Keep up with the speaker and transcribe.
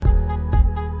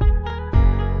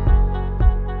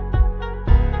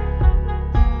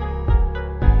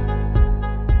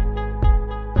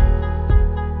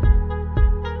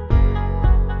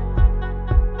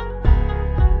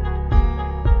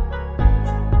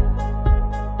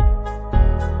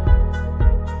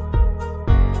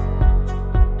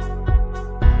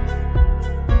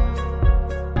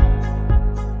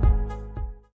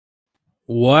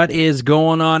What is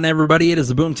going on, everybody? It is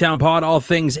the Boomtown Pod, all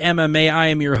things MMA. I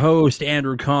am your host,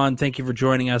 Andrew Kahn. Thank you for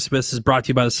joining us. This is brought to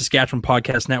you by the Saskatchewan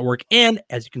Podcast Network, and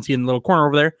as you can see in the little corner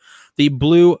over there, the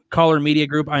Blue Collar Media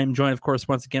Group. I am joined, of course,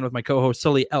 once again with my co-host,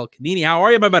 Sully El Kanini. How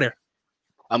are you, my buddy?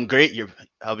 I'm great.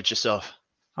 How about yourself?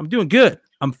 I'm doing good.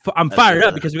 I'm fired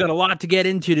up because we got a lot to get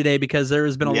into today because there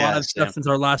has been a lot of stuff since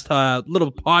our last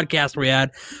little podcast we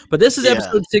had. But this is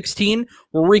episode 16.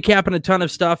 We're recapping a ton of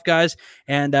stuff, guys,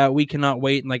 and we cannot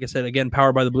wait. And like I said, again,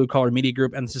 powered by the Blue Collar Media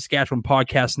Group and the Saskatchewan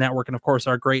Podcast Network, and of course,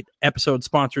 our great episode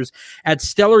sponsors at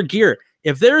Stellar Gear.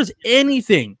 If there's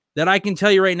anything that I can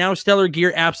tell you right now, Stellar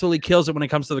Gear absolutely kills it when it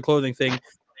comes to the clothing thing.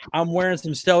 I'm wearing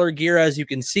some Stellar Gear, as you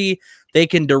can see. They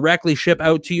can directly ship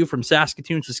out to you from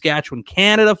Saskatoon, Saskatchewan,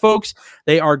 Canada, folks.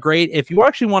 They are great. If you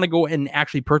actually want to go and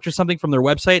actually purchase something from their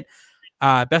website,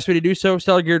 best way to do so,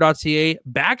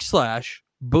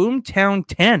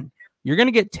 stellargear.ca/Boomtown10. You're going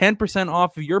to get 10%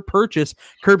 off of your purchase,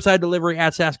 curbside delivery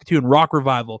at Saskatoon, Rock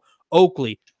Revival,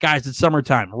 Oakley. Guys, it's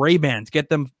summertime. Ray-Bans, get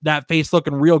them that face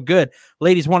looking real good.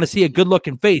 Ladies want to see a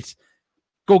good-looking face.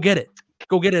 Go get it.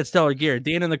 Go get it at Stellar Gear.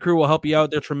 Dan and the crew will help you out.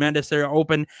 They're tremendous. They're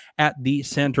open at the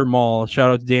Center Mall.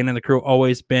 Shout out to Dan and the crew.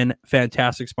 Always been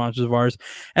fantastic sponsors of ours.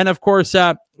 And, of course,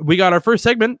 we got our first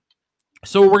segment.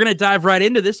 So we're going to dive right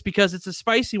into this because it's a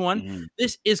spicy one. Mm-hmm.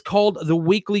 This is called the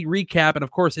Weekly Recap. And, of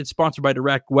course, it's sponsored by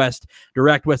Direct West.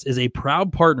 Direct West is a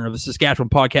proud partner of the Saskatchewan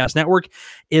Podcast Network.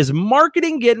 Is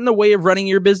marketing get in the way of running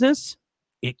your business?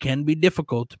 It can be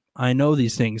difficult. I know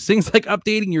these things. Things like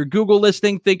updating your Google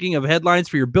listing, thinking of headlines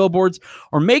for your billboards,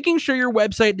 or making sure your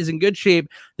website is in good shape.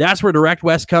 That's where Direct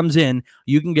West comes in.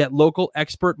 You can get local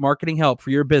expert marketing help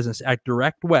for your business at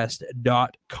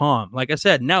directwest.com. Like I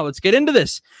said, now let's get into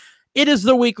this. It is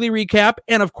the weekly recap.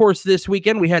 And of course, this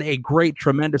weekend we had a great,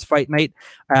 tremendous fight night.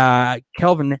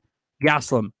 Kelvin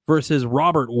Gastelum versus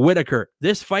Robert Whitaker.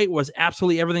 This fight was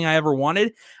absolutely everything I ever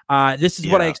wanted. This is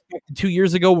what I expected 2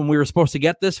 years ago when we were supposed to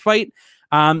get this fight.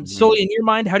 So in your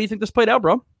mind, how do you think this played out,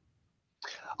 bro?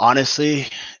 Honestly,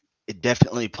 it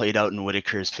definitely played out in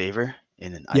Whitaker's favor.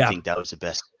 And I think that was the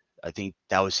best. I think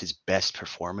that was his best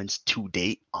performance to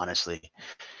date, honestly.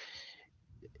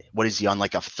 What is he on,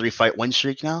 like a 3-fight win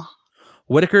streak now?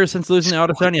 Whitaker, since losing to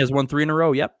Adesanya, has won 3 in a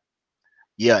row. Yep.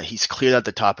 Yeah, he's cleared at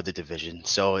the top of the division.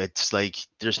 So it's like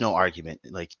there's no argument.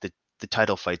 Like the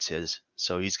title fight's his.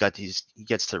 So he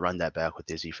gets to run that back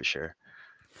with Izzy for sure.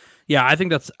 Yeah, I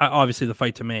think that's obviously the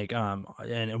fight to make.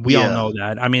 And we all know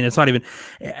that. I mean, it's not even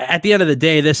at the end of the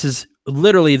day, this is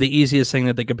literally the easiest thing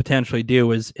that they could potentially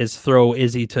do is throw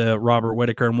Izzy to Robert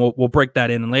Whitaker, and we'll break that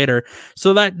in later.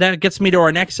 So that gets me to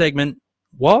our next segment.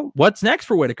 Well, what's next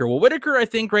for Whitaker? Well, Whitaker, I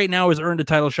think right now has earned a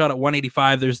title shot at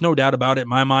 185. There's no doubt about it in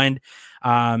my mind.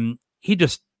 He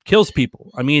just kills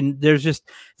people. I mean, there's just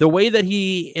the way that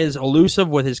he is elusive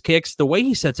with his kicks, the way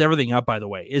he sets everything up, by the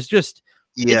way, is just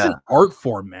it's an art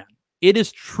form, man. It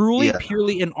is truly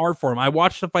purely an art form. I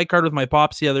watched the fight card with my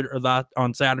pops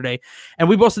on Saturday, and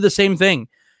we both said the same thing.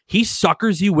 He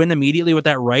suckers you in immediately with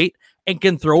that right and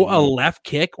can throw a left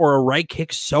kick or a right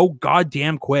kick so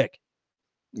goddamn quick.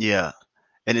 Yeah.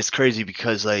 And it's crazy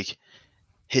because like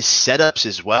his setups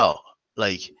as well,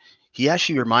 like he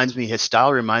actually his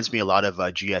style reminds me a lot of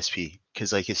GSP,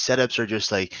 because like his setups are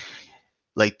just like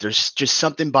there's just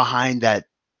something behind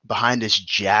this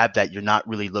jab that you're not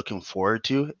really looking forward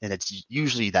to, and it's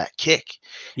usually that kick.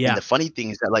 Yeah. And the funny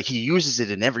thing is that like he uses it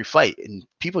in every fight, and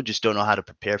people just don't know how to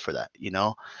prepare for that, you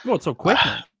know? Well, it's so quick.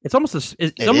 It's almost as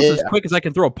quick as I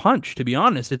can throw a punch, to be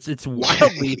honest. It's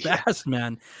wildly fast,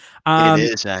 man. It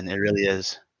is, man. It really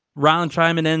is. Rylan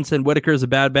chiming in said Whitaker is a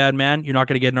bad man. You're not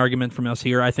going to get an argument from us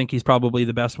here. I think he's probably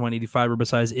the best 185er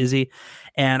besides Izzy.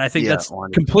 And I think that's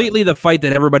 100%. Completely the fight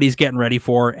that everybody's getting ready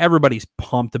for. Everybody's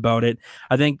pumped about it.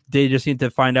 I think they just need to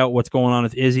find out what's going on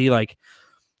with Izzy. Like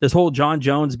this whole John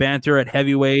Jones banter at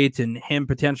heavyweight and him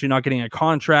potentially not getting a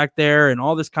contract there and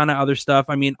all this kind of other stuff.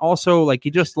 I mean, also like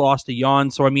he just lost to Jan.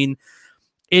 So, I mean,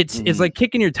 it's like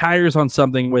kicking your tires on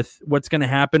something with what's going to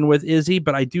happen with Izzy,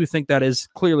 but I do think that is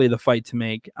clearly the fight to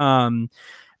make. And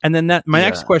then my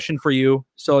next question for you,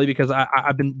 Sully, because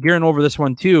I've been gearing over this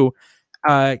one too.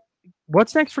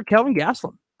 What's next for Kelvin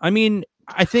Gastelum? I mean,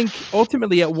 I think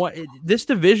ultimately at this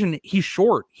division, he's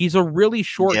short. He's a really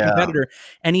short competitor,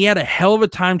 and he had a hell of a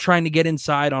time trying to get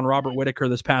inside on Robert Whitaker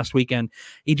this past weekend.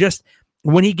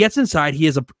 When he gets inside,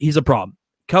 he's a problem.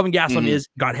 Kelvin Gastelum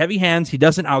got heavy hands. He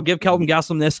doesn't. I'll give Kelvin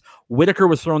Gastelum this. Whitaker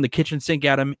was throwing the kitchen sink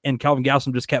at him, and Kelvin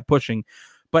Gastelum just kept pushing.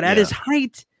 But at his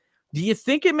height, do you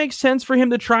think it makes sense for him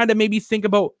to try to maybe think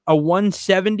about a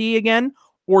 170 again,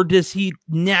 or does he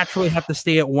naturally have to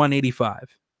stay at 185?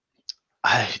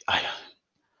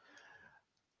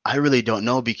 I really don't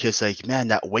know because like man,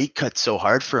 that weight cut's so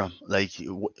hard for him. Like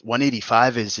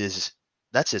 185 is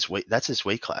that's his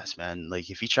weight class, man. Like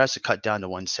if he tries to cut down to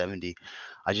 170,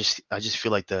 I just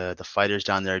feel like the fighters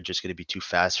down there are just going to be too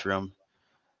fast for him.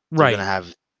 They're going to Right.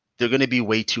 have they're going to be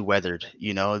way too weathered,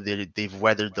 you know. They've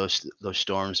weathered those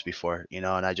storms before, you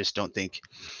know, and I just don't think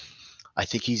I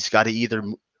think he's got to either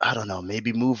I don't know,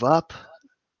 maybe move up,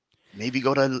 maybe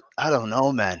go to I don't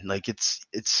know, man. Like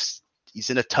it's he's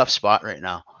in a tough spot right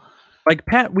now. Like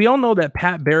Pat, we all know that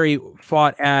Pat Barry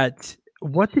fought at,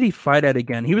 what did he fight at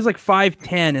again? He was like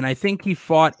 5'10", and I think he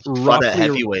fought Fought at roughly.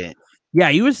 heavyweight.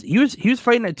 Yeah, he was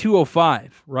fighting at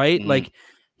 205, right? Mhm. Like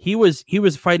he was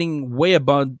fighting way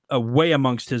above, way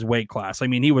amongst his weight class. I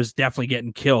mean, he was definitely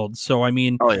getting killed. So I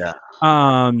mean, Oh yeah.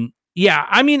 yeah,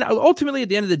 I mean, ultimately at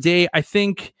the end of the day, I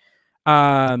think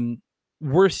um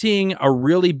we're seeing a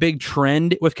really big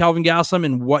trend with Calvin Gastelum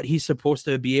and what he's supposed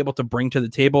to be able to bring to the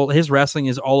table. His wrestling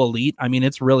is all elite. I mean,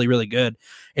 it's really, really good.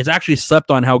 It's actually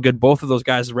slept on how good both of those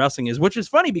guys' wrestling is, which is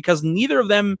funny because neither of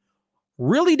them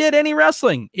really did any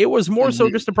wrestling. It was more so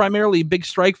Mhm. just a primarily big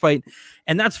strike fight,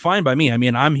 and that's fine by me. I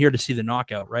mean, I'm here to see the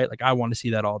knockout, right? Like I want to see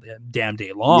that all the damn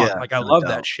day long. Yeah, Like I no love that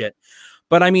doubt. shit.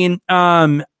 But I mean,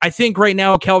 I think right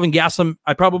now Kelvin Gastelum,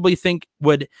 I probably think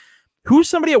would. Who's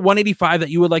somebody at 185 that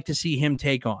you would like to see him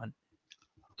take on?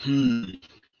 Hmm.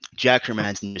 Jack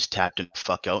Hermanson just tapped him the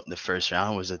fuck out in the first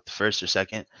round. Was it the first or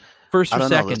second? First I or don't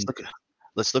know. second?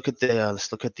 Let's look at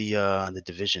the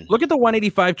division. Look at the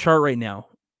 185 chart right now.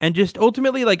 And just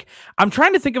ultimately, like, I'm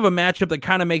trying to think of a matchup that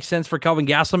kind of makes sense for Kelvin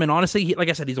Gastelum. And honestly, like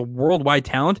I said, he's a worldwide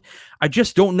talent. I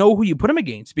just don't know who you put him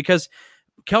against because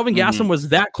Kelvin Mhm. Gastelum was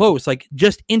that close, like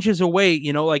just inches away,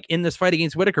 like in this fight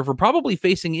against Whitaker for probably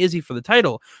facing Izzy for the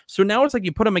title. So now it's like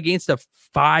you put him against a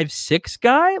 5'6"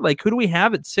 guy. Like, who do we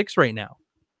have at 6 right now?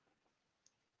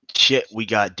 Shit, we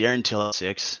got Darren Till at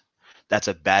 6. That's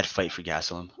a bad fight for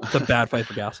Gastelum. It's a bad fight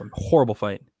for Gastelum. Horrible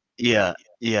fight. Yeah,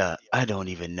 yeah. I don't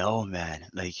even know, man.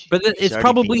 Like But he's it's already beat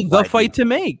probably the YB. fight to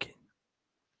make.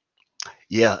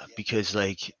 Yeah, because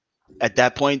like at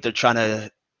that point they're trying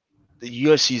to the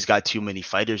UFC's got too many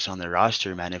fighters on their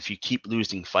roster, man. If you keep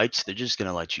losing fights, they're just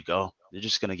gonna let you go. They're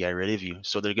just gonna get rid of you.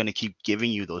 So they're gonna keep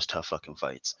giving you those tough fucking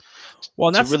fights Well,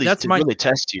 and that's to my really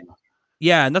test you.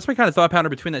 yeah, and that's my kind of thought pattern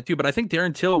between that too. But I think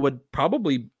Darren Till would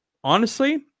probably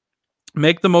honestly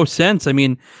make the most sense. I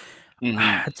mean,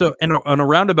 Hmm. so in a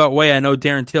roundabout way, I know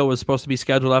Darren Till was supposed to be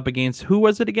scheduled up against, who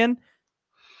was it again?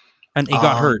 And he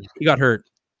got Um, hurt. He got hurt.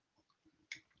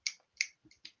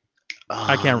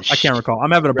 I can't shit, recall.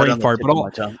 I'm having a right brain on the fart, tip but of my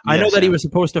tongue. I Yeah, know that he Sam. was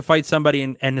supposed to fight somebody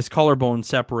and his collarbone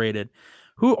separated.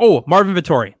 Who? Oh, Marvin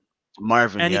Vittori.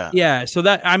 Marvin, And yeah. yeah, so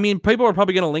that, I mean, people are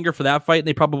probably going to linger for that fight. And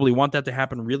they probably want that to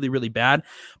happen really, really bad.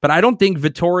 But I don't think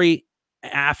Vittori,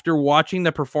 after watching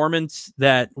the performance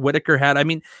that Whitaker had, I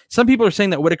mean, some people are saying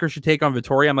that Whitaker should take on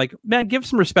Vittori. I'm like, man, give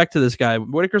some respect to this guy.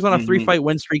 Whitaker's on a Hmm. 3-fight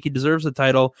win streak. He deserves the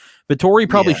title. Vittori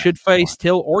probably Yeah, should face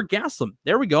Till or Gaslam.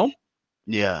 There we go.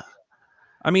 yeah.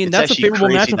 I mean, It's that's a actually favorable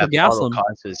crazy matchup for that Paulo Gaslam.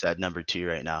 Costa is at number 2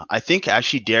 right now. I think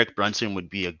actually Derek Brunson would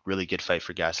be a really good fight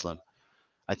for Gaslam.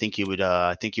 I think he would.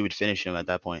 I think he would finish him at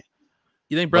that point.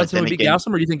 You think But Brunson then would beat again, Gaslam,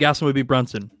 or do you think Gaslam would beat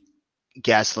Brunson?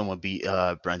 Gaslam would beat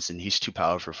Brunson. He's too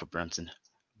powerful for Brunson.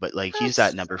 But like he's at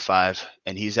That's number 5,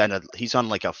 and he's on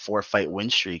like a 4-fight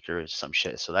win streak or some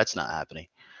shit. So that's not happening.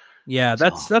 Yeah, So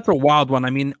that's a wild one.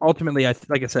 I mean, ultimately,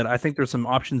 like I said, I think there's some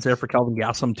options there for Kelvin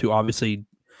Gaslam to obviously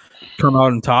come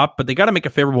out on top, but they got to make a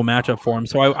favorable matchup for him.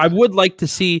 So I would like to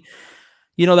see,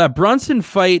 that Brunson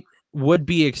fight would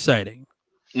be exciting.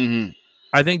 mhm.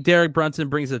 I think Derek Brunson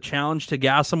brings a challenge to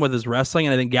Gaslam with his wrestling,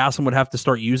 and I think Gaslam would have to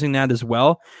start using that as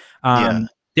well. Yeah,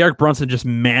 Derek Brunson just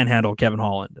manhandled Kevin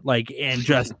Holland, and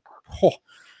just oh,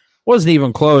 wasn't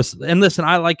even close. And listen,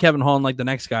 I like Kevin Holland like the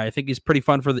next guy. I think he's pretty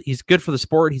fun he's good for the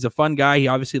sport. He's a fun guy. He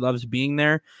obviously loves being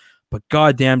there, but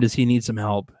goddamn, does he need some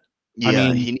help? I yeah.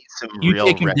 mean, He needs some you real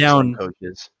take him wrestling down.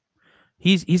 coaches.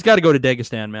 He's got to go to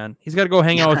Dagestan, man. He's got to go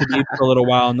hang out with the Deep for a little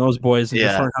while and those boys and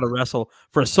just Yeah, learn how to wrestle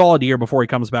for a solid year before he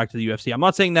comes back to the UFC. I'm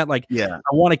not saying that like yeah.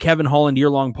 I want a Kevin Holland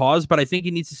year-long pause, but I think he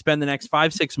needs to spend the next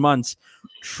 5-6 months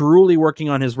truly working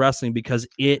on his wrestling because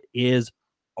it is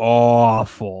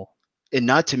awful. And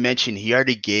not to mention, he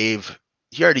already gave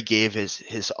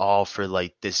his all for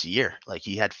like this year. Like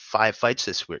he had 5 fights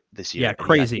this year, Yeah, and I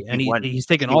crazy. think he And won. he's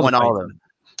I taking think he all the won all fights. of them.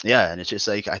 Yeah, and it's just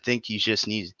like I think he just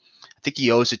needs. I think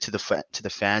he owes it to the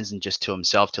fans and just to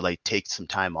himself to like take some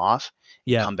time off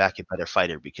and Yeah. come back a better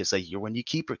fighter because like when you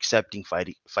keep accepting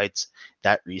fights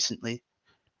that recently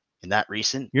and that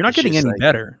recent, You're not it's getting just any like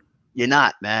better. you're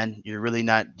not, man. You're really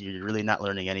not. You're really not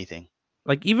learning anything.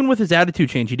 Like, even with his attitude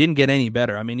change, he didn't get any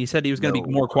better. I mean, he said he was going to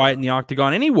be more quiet in the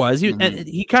octagon, and he was. And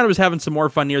he kind of was having some more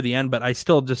fun near the end, but I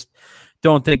still just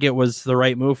don't think it was the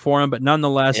right move for him. But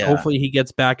nonetheless, hopefully he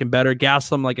gets back and better.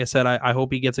 Gaslam, like I said, I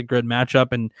hope he gets a good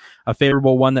matchup and a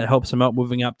favorable one that helps him out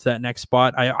moving up to that next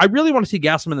spot. I really want to see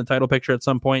Gaslam in the title picture at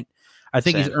some point. I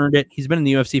think he's earned it. He's been in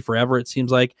the UFC forever, it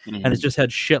seems like, and has just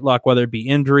had shit luck, whether it be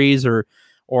injuries or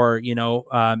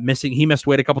missing. He missed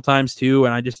weight a couple times too,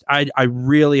 and I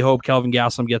really hope Kelvin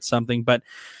Gaslam gets something. But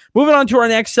moving on to our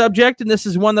next subject, and this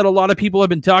is one that a lot of people have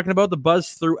been talking about, the buzz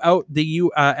throughout the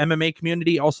MMA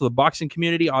community, also the boxing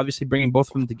community, obviously bringing both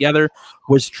of them together,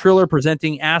 was Triller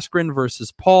presenting Askren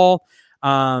versus Paul.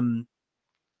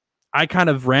 I kind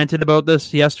of ranted about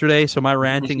this yesterday, so my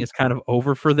ranting is kind of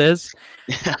over for this.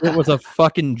 It was a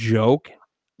fucking joke.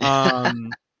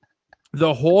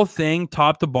 The whole thing,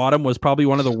 top to bottom, was probably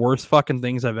one of the worst fucking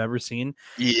things I've ever seen.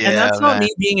 Yeah, and that's not me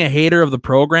being a hater of the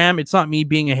program. It's not me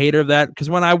being a hater of that, because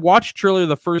when I watched Triller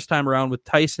the first time around with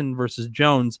Tyson versus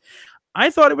Jones, I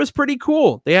thought it was pretty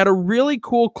cool. They had a really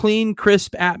cool, clean,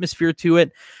 crisp atmosphere to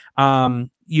it.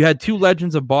 You had two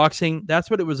legends of boxing. That's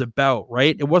what it was about,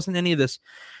 right? It wasn't any of this.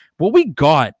 What we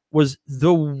got was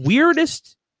the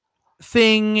weirdest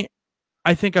thing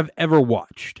I think I've ever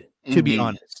watched, to be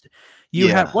honest. You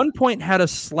at one point had a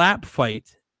slap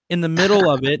fight in the middle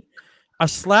of it,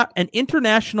 an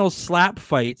international slap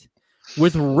fight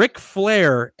with Ric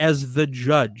Flair as the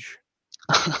judge.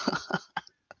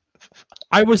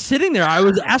 I was sitting there, I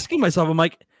was asking myself, I'm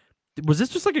like, was this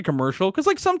just like a commercial? Because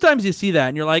like sometimes you see that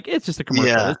and you're like, it's just a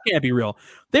commercial. This can't be real.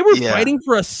 They were fighting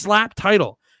for a slap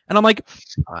title. And I'm like,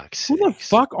 who the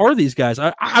fuck are these guys?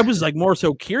 I was like more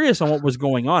so curious on what was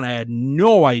going on. I had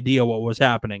no idea what was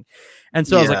happening. And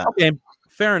so I was like, okay,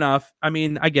 fair enough. I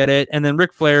mean, I get it. And then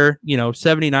Ric Flair,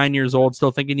 79 years old,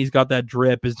 still thinking he's got that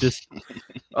drip is just,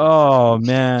 oh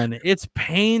man, it's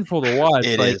painful to watch.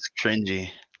 It is cringy.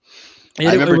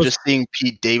 I remember just seeing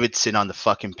Pete Davidson on the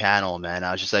fucking panel, man.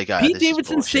 I was just like, Pete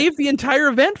Davidson saved the entire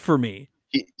event for me.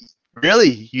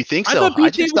 Really? You think so? I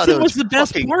just thought it was the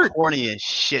best part. Corny as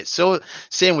shit. So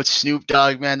same with Snoop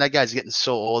Dogg, man. That guy's getting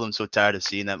so old. I'm so tired of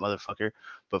seeing that motherfucker.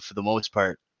 But for the most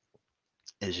part,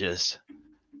 it's just,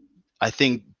 I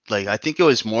think it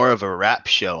was more of a rap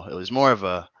show. It was more of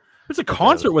a. It was a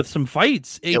concert with some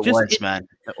fights. It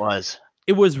was.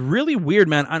 It was really weird,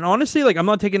 man. And honestly, like, I'm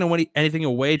not taking anything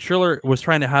away. Triller was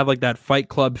trying to have like that Fight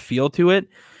Club feel to it.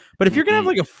 But if you're gonna have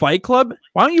like a Fight Club,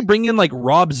 why don't you bring in like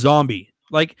Rob Zombie?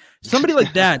 Like somebody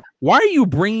like that. Why are you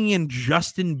bringing in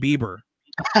Justin Bieber?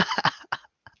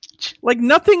 Like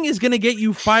nothing is going to get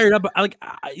you fired up. Like,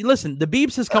 listen, the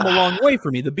Biebs has come a long way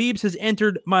for me. The Biebs has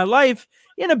entered my life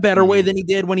in a better way than he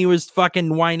did when he was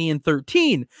fucking whiny and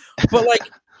 13. But like,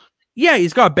 yeah,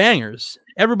 he's got bangers.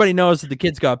 Everybody knows that the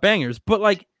kid's got bangers. But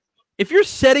like, if you're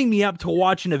setting me up to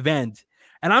watch an event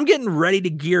and I'm getting ready to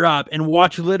gear up and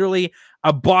watch literally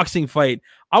a boxing fight,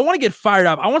 I want to get fired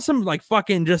up. I want some like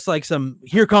fucking just like some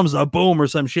here comes a boom or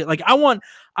some shit. Like I want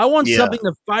something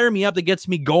to fire me up that gets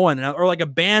me going, or like a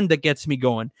band that gets me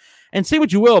going. And say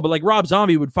what you will, but like Rob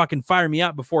Zombie would fucking fire me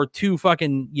up before two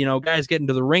fucking guys get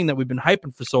into the ring that we've been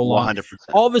hyping for so long. 100%.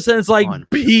 All of a sudden it's like 100%.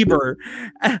 Bieber.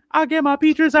 I'll get my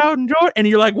peaches out and enjoy it. And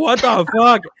you're like, what the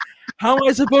fuck? How am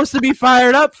I supposed to be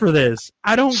fired up for this?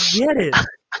 I don't get it.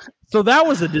 So that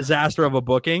was a disaster of a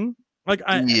booking. Like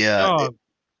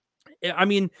I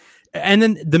mean, and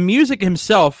then the music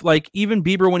himself, like even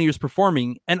Bieber when he was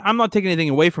performing, and I'm not taking anything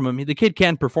away from him. The kid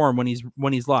can perform when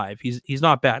he's live. He's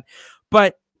not bad,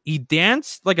 but he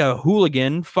danced like a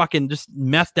hooligan, fucking just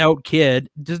methed out kid,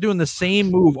 just doing the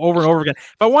same move over and over again.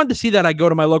 If I wanted to see that, I'd go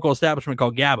to my local establishment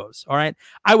called Gabbo's. All right,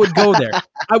 I would go there.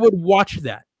 I would watch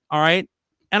that. All right,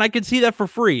 and I could see that for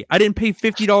free. I didn't pay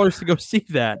 $50 to go see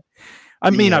that. I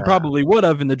mean, I probably would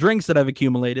have in the drinks that I've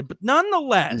accumulated, but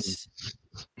nonetheless.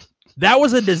 That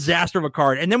was a disaster of a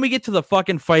card. And then we get to the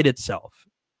fucking fight itself.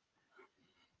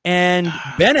 And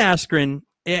Ben Askren,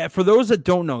 for those that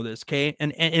don't know this, okay,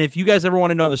 and if you guys ever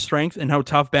want to know the strength and how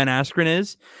tough Ben Askren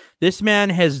is, this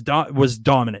man was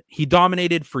dominant. He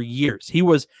dominated for years. He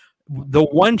was the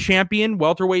one champion,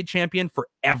 welterweight champion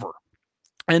forever.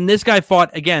 And this guy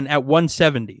fought, again, at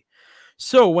 170.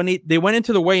 So when they went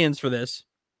into the weigh-ins for this,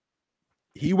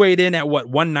 he weighed in at, what,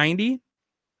 190?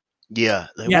 Yeah,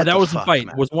 that was the fight.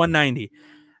 Man. Was 190,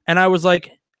 and I was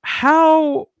like,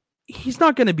 "How? He's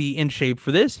not going to be in shape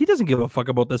for this. He doesn't give a fuck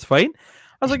about this fight."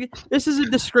 I was like, "This is a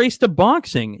disgrace to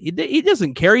boxing." He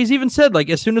doesn't care. He's even said, "Like,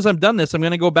 as soon as I'm done this, I'm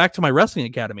going to go back to my wrestling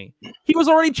academy." He was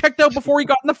already checked out before he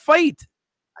got in the fight.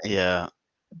 Yeah,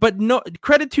 but no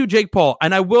credit to Jake Paul,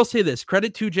 and I will say this: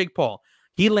 credit to Jake Paul.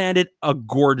 He landed a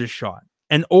gorgeous shot.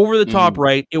 And over the top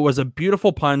right, it was a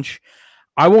beautiful punch.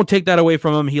 I won't take that away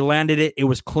from him. He landed it. It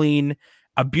was clean.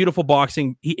 A beautiful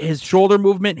boxing. His shoulder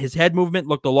movement, his head movement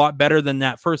looked a lot better than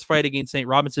that first fight against Nate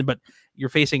Robinson. But you're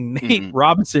facing Nate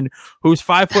Robinson, who's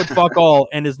 5 foot fuck all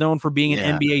and is known for being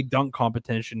an NBA dunk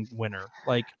competition winner.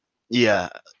 Like,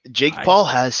 Jake Paul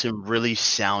has some really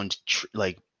sound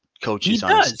coaches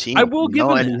on his team. I will give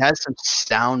him, and he has some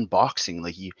sound boxing.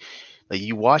 Like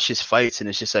you watch his fights, and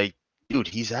it's just like, dude,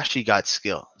 he's actually got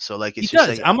skill. So like, it's just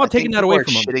like, I'm not taking that away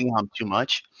from him. Shitting on him too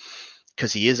much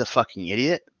because he is a fucking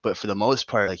idiot. But for the most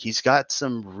part, like, he's got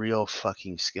some real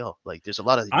fucking skill. Like, there's a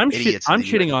lot of idiots. I'm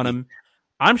shitting on him.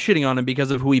 I'm shitting on him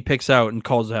because of who he picks out and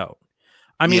calls out.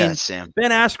 I mean, Ben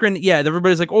Askren,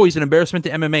 everybody's like, oh, he's an embarrassment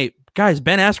to MMA. Guys,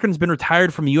 Ben Askren's been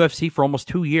retired from UFC for almost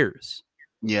 2 years.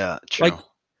 Yeah, true. Like,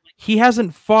 he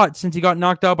hasn't fought since he got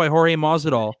knocked out by Jorge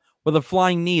Masvidal with a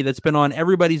flying knee that's been on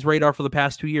everybody's radar for the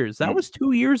past 2 years. That was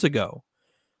 2 years ago.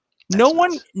 No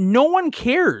one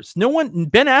cares.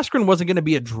 Ben Askren wasn't going to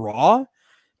be a draw.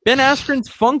 Ben Askren's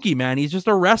funky, man. He's just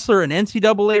a wrestler, an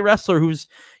NCAA wrestler who's,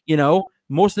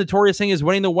 most notorious thing is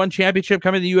winning the one championship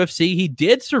coming to the UFC. He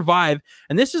did survive,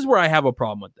 and this is where I have a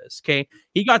problem with this, okay?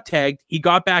 He got tagged, he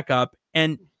got back up,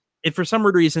 and if for some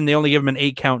weird reason they only give him an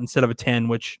 8 count instead of a 10,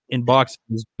 which in boxing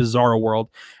is bizarre world,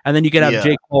 and then you could have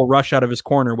Jake Paul rush out of his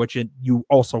corner, which you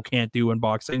also can't do in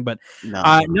boxing, but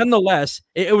nonetheless,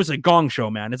 it was a gong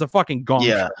show, man. It's a fucking gong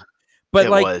show.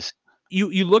 But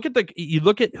you look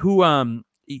at who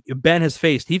Ben has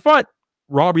faced. He fought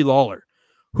Robbie Lawler,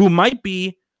 who might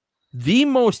be the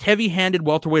most heavy-handed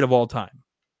welterweight of all time.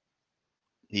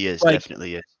 He is,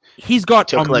 definitely is. He's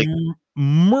got a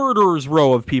murderer's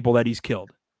row of people that he's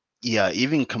killed. Yeah,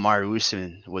 even Kamaru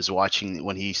Usman was watching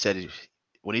when he said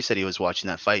he was watching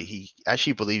that fight. He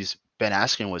actually believes Ben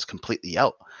Askren was completely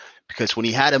out because when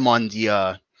he had him in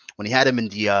the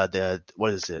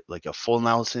what is it, like a full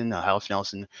Nelson, a half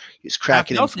Nelson, he was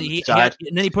cracking him from the side,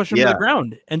 and then he pushed him to the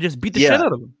ground and just beat the shit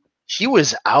out of him. He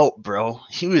was out, bro.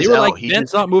 He was out. Like,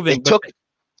 Ben's not moving.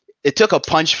 It took a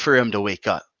punch for him to wake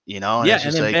up, And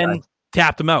then Ben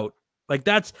tapped him out. Like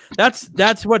that's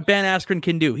what Ben Askren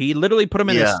can do. He literally put him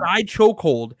in a side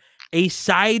chokehold, a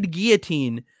side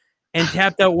guillotine, and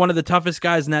tapped out one of the toughest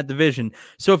guys in that division.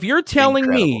 So if you're telling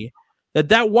me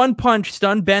that one punch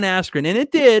stunned Ben Askren, and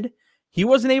it did, he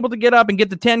wasn't able to get up and get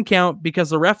the 10 count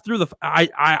because the ref threw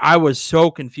I was so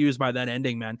confused by that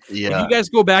ending, man. Yeah. If you guys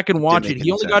go back and watch it,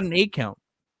 he only got an 8 count.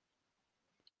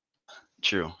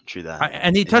 True that.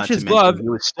 And he touched his glove. He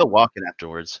was still walking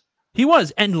afterwards. He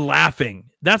was, and laughing.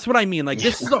 That's what I mean. Like,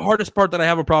 this is the hardest part that I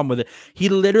have a problem with it. He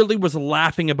literally was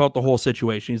laughing about the whole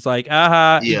situation. He's like, He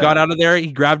got out of there.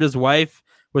 He grabbed his wife,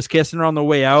 was kissing her on the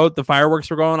way out. The fireworks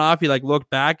were going off. He looked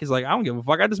back. He's like, I don't give a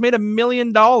fuck. I just made $1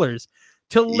 million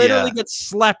to literally get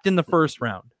slept in the first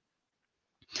round.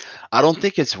 I don't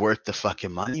think it's worth the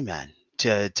fucking money, man.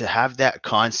 To have that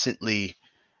constantly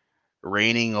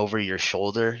raining over your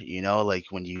shoulder, like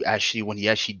when he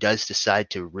actually does decide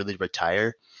to really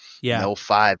retire.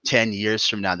 5-10 years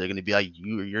from now, they're going to be like,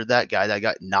 you're that guy that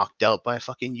got knocked out by a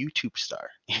fucking YouTube star.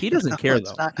 He doesn't care,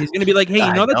 though. He's going to be like, hey,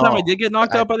 the time I did get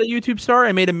knocked out by the YouTube star?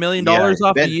 I made $1 million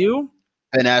off of you?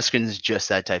 Ben Askren is just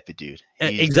that type of dude.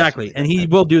 Exactly. And he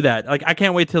will do that. Like, I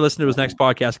can't wait to listen to his next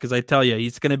podcast because I tell you,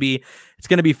 it's going to be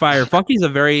fire. Funky's a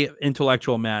very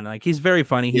intellectual man. Like, he's very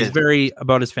funny. He's very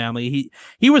about his family.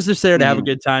 He was just there to have a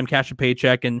good time, cash a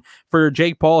paycheck. And for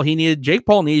Jake Paul needed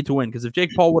to win because if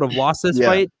Jake Paul would have lost this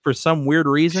fight for some weird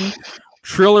reason,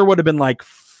 Triller would have been like,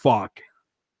 fuck.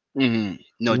 Mm-hmm.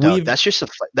 No doubt. That's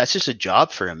just a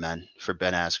job for him, man. For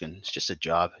Ben Askren, it's just a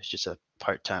job. It's just a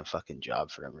part-time fucking job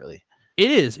for him, really. It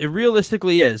is. It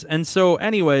realistically is. And so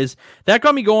anyways, that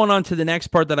got me going on to the next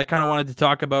part that I kind of wanted to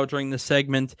talk about during this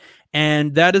segment.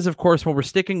 And that is, of course, when we're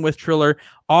sticking with Triller,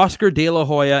 Oscar De La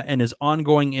Hoya and his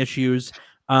ongoing issues.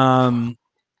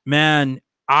 Man,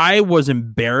 I was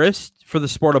embarrassed for the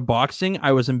sport of boxing.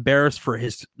 I was embarrassed for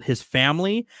his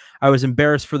family. I was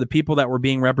embarrassed for the people that were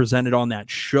being represented on that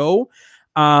show.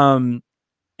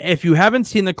 If you haven't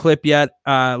seen the clip yet,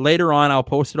 later on, I'll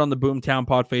post it on the Boomtown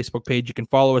Pod Facebook page. You can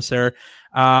follow us there.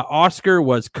 Oscar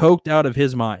was coked out of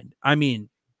his mind. I mean,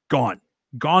 gone.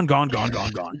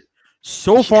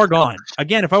 So far gone.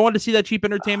 Again, if I wanted to see that cheap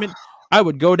entertainment, I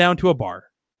would go down to a bar.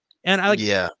 And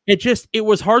it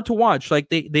was hard to watch. Like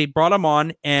they brought him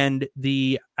on and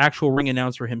the actual ring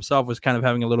announcer himself was kind of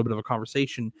having a little bit of a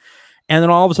conversation. And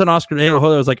then all of a sudden, Oscar De La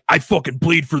Hoya was like, I fucking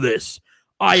bleed for this.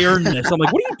 I earned this. I'm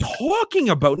like, what are you talking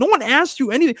about? No one asked you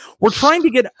anything. We're trying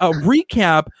to get a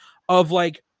recap of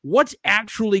like what's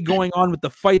actually going on with the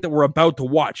fight that we're about to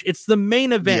watch. It's the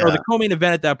main event or the co-main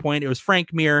event at that point. It was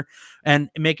Frank Mir and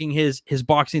making his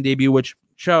boxing debut, which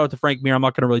shout out to Frank Mir. I'm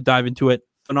not going to really dive into it.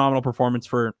 Phenomenal performance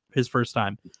for his first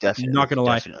time. Definitely. Not going to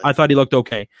lie. I thought he looked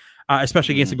okay,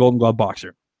 especially against a Golden Glove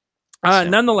boxer.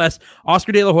 Nonetheless,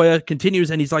 Oscar De La Hoya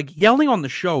continues and he's like yelling on the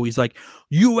show. He's like,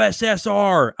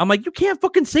 USSR. I'm like, you can't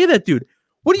fucking say that, dude.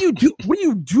 What are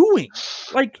you doing?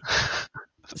 Like,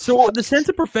 so the sense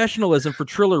of professionalism for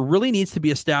Triller really needs to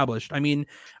be established. I mean,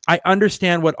 I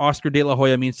understand what Oscar De La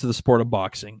Hoya means to the sport of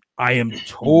boxing. I am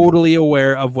totally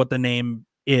aware of what the name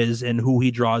is and who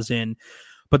he draws in.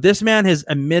 But this man has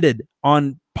admitted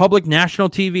on public national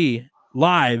TV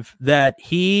live that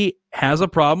he has a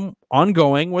problem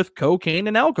ongoing with cocaine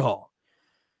and alcohol.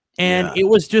 And it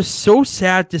was just so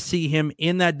sad to see him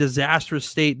in that disastrous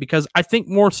state because I think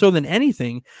more so than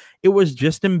anything, it was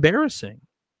just embarrassing.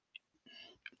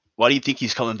 Why do you think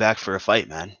he's coming back for a fight,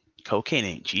 man? Cocaine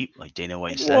ain't cheap, like Dana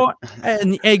White said. Well,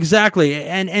 and exactly.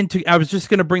 I was just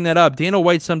going to bring that up. Dana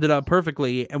White summed it up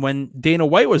perfectly. And when Dana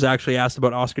White was actually asked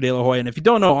about Oscar De La Hoya, and if you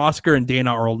don't know, Oscar and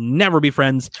Dana will never be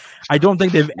friends. I don't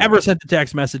think they've ever sent a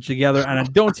text message together, and I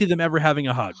don't see them ever having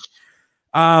a hug.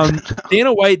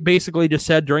 Dana White basically just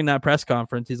said during that press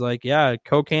conference, he's like, yeah,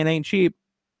 cocaine ain't cheap.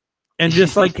 And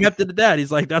just like kept it at that.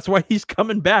 He's like, that's why he's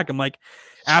coming back. I'm like,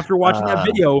 after watching that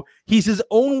video, he's his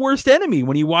own worst enemy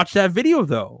when you watch that video,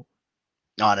 though.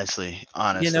 Honestly,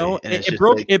 you know,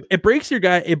 it breaks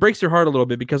your heart a little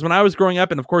bit because when I was growing up,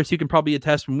 and of course you can probably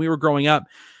attest when we were growing up,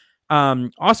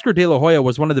 Oscar De La Hoya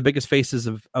was one of the biggest faces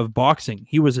of boxing.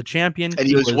 He was a champion. And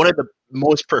he was one of the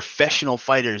most professional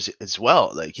fighters as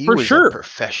well. Like he was a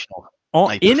professional.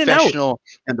 In and out.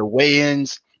 And the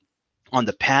weigh-ins, on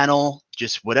the panel,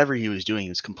 just whatever he was doing, he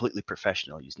was completely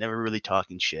professional. He's never really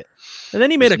talking shit. And then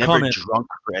he made a comment. Drunk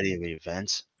for any of the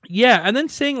events. Yeah, and then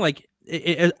saying like,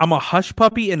 I'm a hush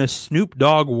puppy in a Snoop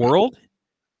Dogg world.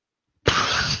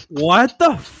 What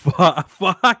the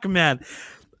fuck, man?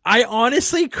 I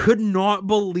honestly could not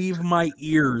believe my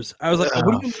ears. I was like,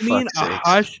 what do you mean a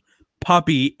hush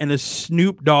puppy in a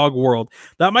Snoop Dogg world?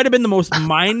 That might have been the most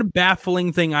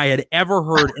mind-baffling thing I had ever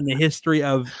heard in the history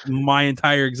of my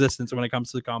entire existence when it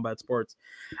comes to combat sports.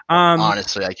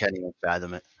 Honestly, I can't even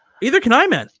fathom it. Either can I,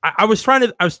 man. I was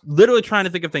literally trying to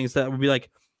think of things that would be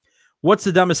like, what's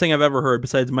the dumbest thing I've ever heard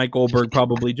besides Mike Goldberg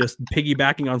probably just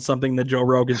piggybacking on something that Joe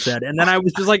Rogan said? And then I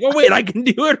was just like, oh, wait, I can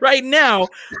do it right now.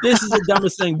 This is the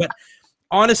dumbest thing. But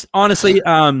honestly,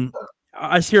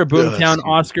 us here at Boomtown,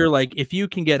 Oscar, like if you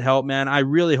can get help, man, I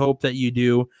really hope that you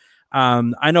do.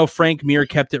 I know Frank Mir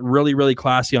kept it really, really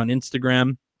classy on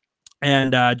Instagram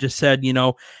and just said, you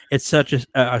know, it's such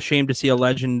a shame to see a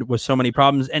legend with so many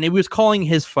problems. And it was calling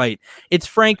his fight. It's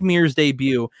Frank Mir's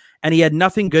debut. And he had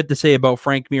nothing good to say about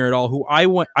Frank Mir at all, who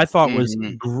I thought was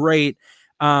great.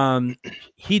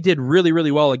 He did really, really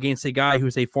well against a guy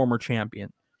who's a former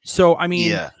champion. So, I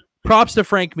mean, props to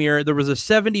Frank Mir. There was a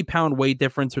 70-pound weight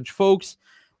difference, which, folks,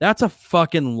 that's a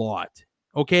fucking lot.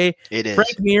 Okay, it is.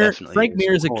 Frank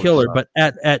Mir is a killer, but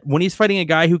at when he's fighting a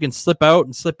guy who can slip out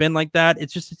and slip in like that,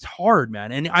 it's hard,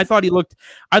 man. And I thought he looked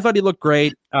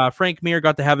great. Frank Mir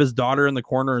got to have his daughter in the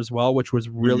corner as well, which was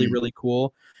really, really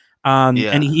cool.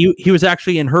 And he was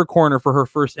actually in her corner for her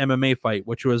first MMA fight,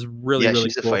 which was really, really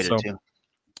she's cool. A fighter too.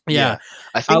 Yeah,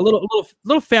 I think a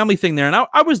little family thing there, and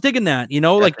I was digging that. You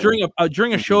know, definitely. Like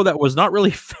during a show that was not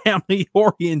really family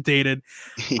orientated,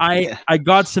 I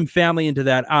got some family into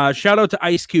that. Shout out to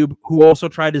Ice Cube, who also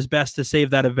tried his best to save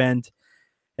that event,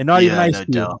 and not even Ice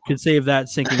Cube could save that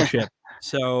sinking ship.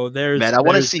 So I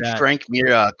want to see Frank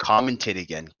Mir commentate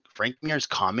again. Frank Mir's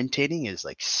commentating is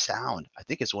like sound. I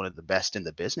think it's one of the best in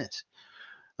the business.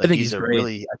 Like, I think he's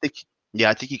great.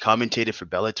 I think he commentated for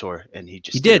Bellator, and he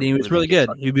did. He was really good.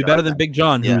 He'd be better than Big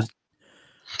John, who's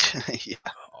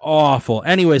awful.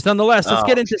 Anyways, nonetheless, let's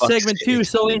get into segment 2.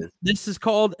 So this is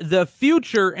called The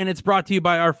Future, and it's brought to you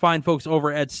by our fine folks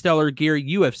over at Stellar Gear.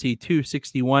 UFC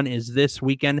 261 is this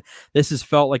weekend. This has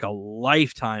felt like a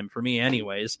lifetime for me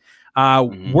anyways.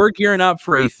 We're gearing up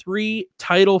for a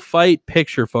 3-title fight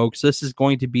picture, folks. This is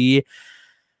going to be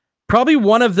probably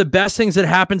one of the best things that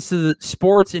happens to the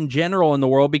sports in general in the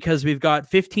world, because we've got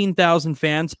 15,000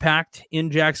 fans packed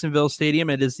in Jacksonville Stadium.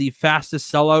 It is the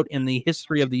fastest sellout in the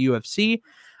history of the UFC.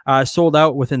 Sold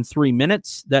out within 3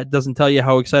 minutes. That doesn't tell you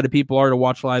how excited people are to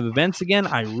watch live events again.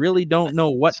 I really don't know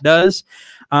what does.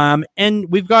 And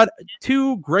we've got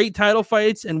 2 great title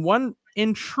fights and one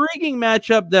intriguing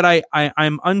matchup that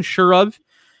I'm unsure of.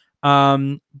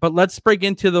 But let's break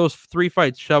into those 3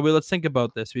 fights, shall we? Let's think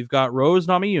about this. We've got Rose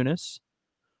Namajunas,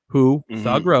 who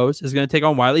Thug Rose is going to take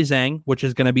on Wiley Zhang, which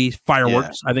is going to be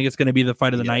fireworks. I think it's going to be the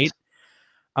fight of the night.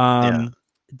 Yeah.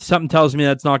 Something tells me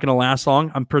that's not going to last long.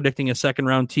 I'm predicting a second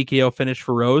round TKO finish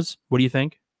for Rose. What do you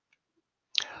think?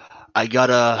 I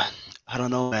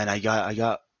don't know, man. I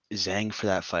got Zhang for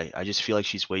that fight. I just feel like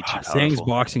she's way too Zhang's powerful. I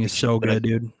boxing is think she's so gonna, good,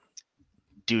 dude.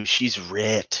 dude. She's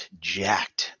ripped,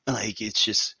 jacked. Like it's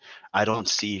just, I don't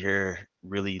see her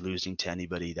really losing to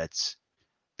anybody that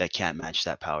can't match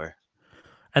that power.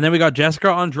 And then we got Jessica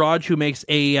Andrade, who makes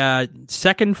a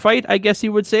second fight, I guess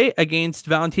you would say, against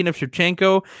Valentina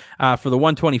Shevchenko for the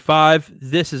 125.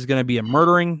 This is going to be a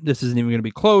murdering. This isn't even going to be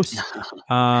close.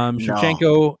 No,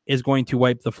 Shevchenko is going to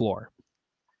wipe the floor.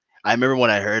 I remember when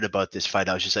I heard about this fight,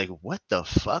 I was just like, "What the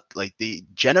fuck?" Like the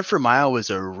Jennifer Maia was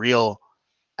a real,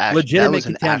 that Legitimate was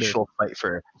an contender. actual fight for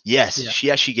her. Yes, Yeah.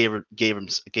 she actually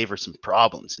gave her some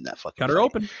problems in that fucking Cut her fight,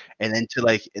 open. and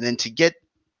then to get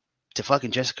to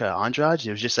fucking Jessica Andrade,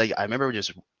 it was just like I remember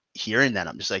just hearing that.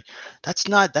 I'm just like,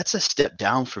 that's a step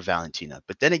down for Valentina.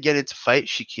 But then again, it's a fight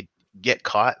she could get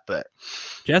caught, but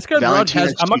Jessica Andrade has,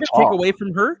 Valentina's I'm not too going to take tall. away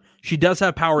from her. She does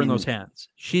have power in those hands.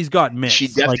 She's got She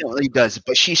mitts. Like, definitely does,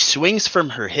 but she swings from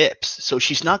her hips, so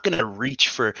she's not gonna reach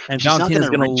for. and She's not Valentina's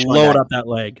gonna going to reach on load that up that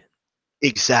leg.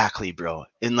 exactly, bro.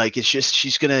 And like it's just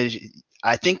she's gonna.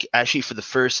 I think actually for the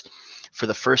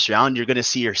first round, you're gonna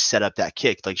see her set up that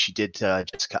kick like she did to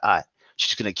Jessica Ott.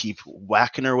 She's gonna keep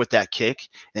whacking her with that kick,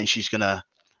 and she's gonna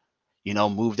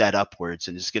move that upwards,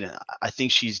 and it's gonna. I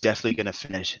think she's definitely gonna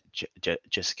finish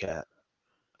Jessica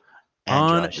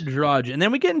On Andrade. Drudge. And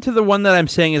then we get into the one that I'm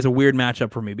saying is a weird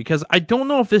matchup for me because I don't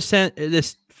know if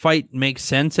this fight makes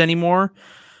sense anymore.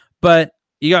 But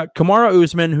you got Kamaru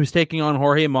Usman who's taking on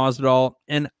Jorge Masvidal,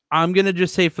 and I'm gonna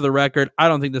just say for the record, I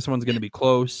don't think this one's gonna be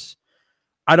close.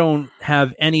 I don't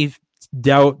have any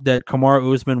doubt that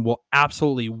Kamaru Usman will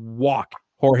absolutely walk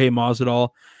Jorge Masvidal.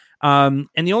 And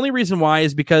the only reason why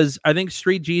is because I think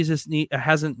Street Jesus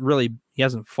hasn't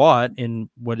fought in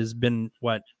what has been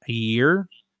a year,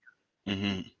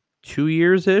 Mm-hmm. 2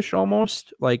 years ish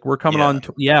almost. Like we're coming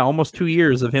Yeah, on, almost 2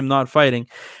 years of him not fighting,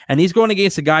 and he's going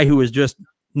against a guy who is just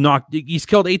he's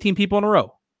killed 18 people in a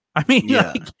row. I mean,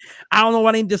 yeah. like, I don't know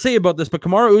what I need to say about this, but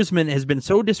Kamaru Usman has been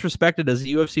so disrespected as a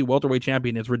UFC welterweight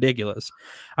champion. It's ridiculous.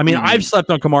 I mean, I've slept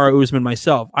on Kamaru Usman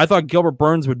myself. I thought Gilbert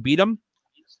Burns would beat him.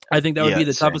 I think that would be Yeah,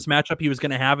 the same. toughest matchup he was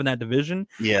going to have in that division,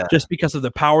 Yeah, just because of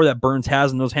the power that Burns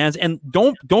has in those hands. And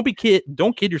don't kid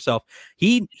yourself.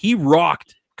 He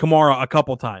rocked Kamara a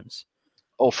couple times.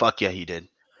 oh fuck yeah, he did.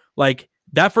 Like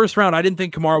that first round, I didn't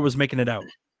think Kamara was making it out.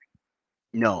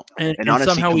 No, and And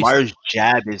honestly, somehow Kamaru's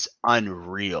jab is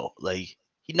unreal. Like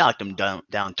he knocked him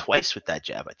down twice with that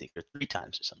jab, I think, or 3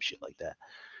 times or some shit like that.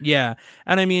 yeah.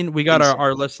 And I mean, we got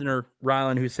our listener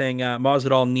Rylan who's saying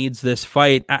Masvidal needs this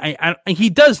fight. He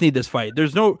does need this fight.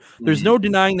 There's no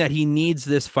denying that he needs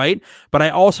this fight. But I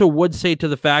also would say to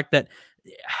the fact that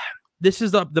this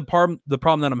is the problem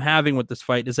that I'm having with this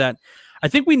fight is that I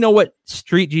think we know what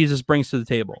Street Jesus brings to the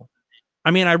table. I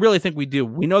mean, I really think we do.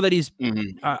 We know that he's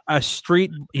a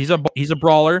street. He's a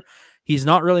brawler. He's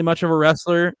not really much of a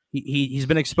wrestler. He's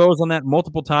been exposed on that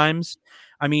multiple times.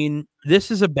 I mean, this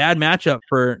is a bad matchup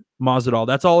for Masvidal.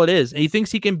 That's all it is. And he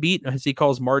thinks he can beat, as he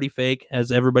calls Marty fake,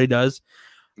 as everybody does.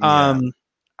 Yeah.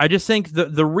 I just think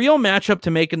the real matchup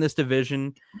to make in this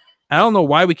division, I don't know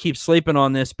why we keep sleeping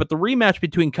on this, but the rematch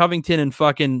between Covington and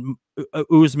fucking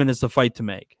Usman is the fight to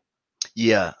make.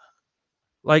 Yeah.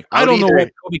 Like, I don't know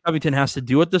what Kobe Covington has to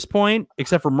do at this point,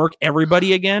 except for murk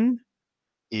everybody again.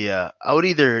 Yeah.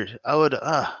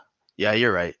 Yeah,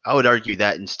 you're right. I would argue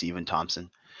that in Stephen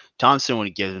Thompson. Thompson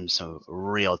would give him some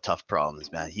real tough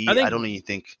problems, man. I don't even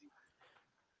think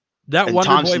that and Wonder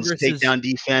Thompson's Boy versus takedown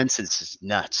defense is just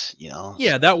nuts, you know?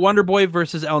 Yeah, that Wonder Boy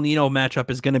versus El Nino matchup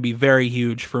is going to be very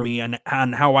huge for me and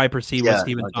how I perceive with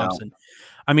Stephen Thompson.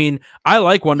 I mean, I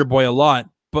like Wonder Boy a lot,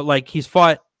 but like he's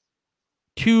fought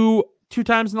two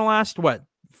times in the last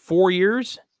 4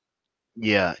 years.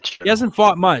 Yeah, true. He hasn't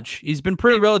fought much. He's been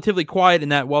pretty relatively quiet in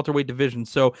that welterweight division.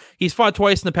 So he's fought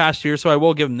twice in the past year, so I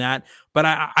will give him that. But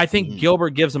I think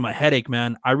Gilbert gives him a headache,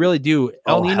 man. I really do.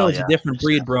 El Nino is a different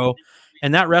breed, bro.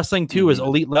 And that wrestling too is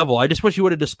elite level. I just wish you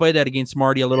would have displayed that against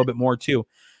Marty a little bit more too.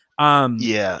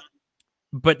 Yeah.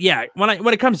 But yeah, when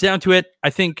it comes down to it, I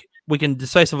think we can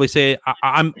decisively say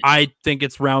I think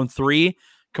it's round 3.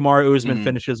 Kamaru Usman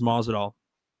finishes Masvidal.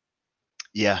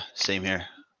 Yeah, same here.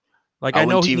 Like I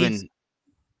wouldn't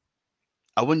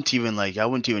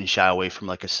even shy away from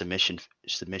like a submission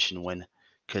win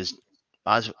because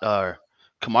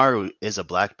Kamaru is a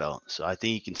black belt, so I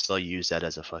think you can still use that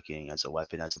as a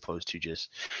weapon as opposed to just.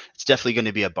 It's definitely going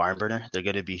to be a barn burner. They're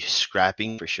going to be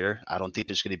scrapping for sure. I don't think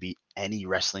there's going to be any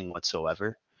wrestling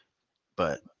whatsoever,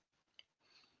 but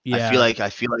Yeah. I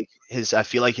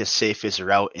feel like his safest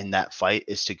route in that fight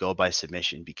is to go by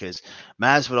submission because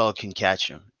Masvidal can catch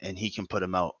him and he can put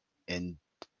him out, and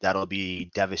that'll be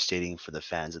devastating for the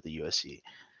fans of the UFC.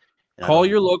 And Call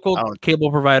your local I don't, cable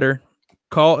provider.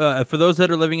 Call for those that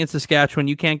are living in Saskatchewan.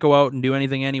 You can't go out and do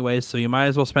anything anyways, so you might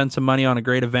as well spend some money on a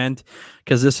great event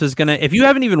because this is gonna. If you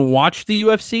haven't even watched the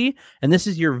UFC and this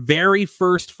is your very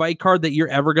first fight card that you're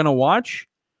ever gonna watch,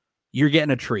 you're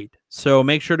getting a treat. So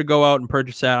make sure to go out and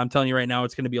purchase that. I'm telling you right now,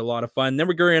 it's going to be a lot of fun. Then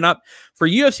we're gearing up for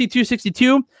UFC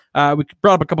 262. We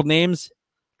brought up a couple names.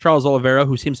 Charles Oliveira,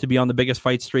 who seems to be on the biggest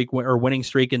fight streak or winning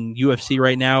streak in UFC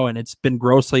right now, and it's been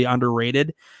grossly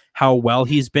underrated how well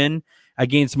he's been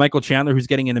against Michael Chandler, who's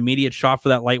getting an immediate shot for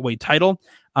that lightweight title.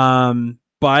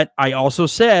 But I also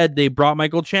said they brought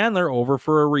Michael Chandler over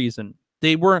for a reason.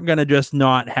 They weren't going to just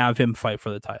not have him fight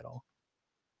for the title.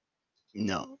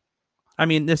 no. I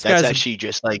mean, That's actually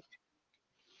just like,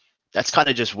 that's kind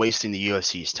of just wasting the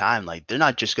UFC's time. Like, they're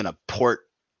not just going to port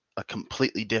a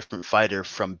completely different fighter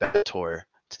from Bellator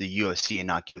to the UFC and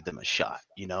not give them a shot.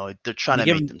 You know, they're trying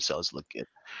to make themselves look good.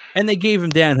 And they gave him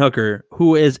Dan Hooker,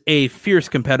 who is a fierce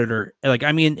competitor. Like,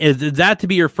 I mean, is that to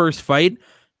be your first fight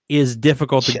is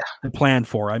difficult to plan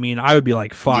for. I mean, I would be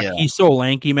like, fuck, he's so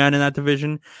lanky, man, in that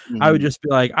division. Mm-hmm. I would just be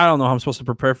like, I don't know how I'm supposed to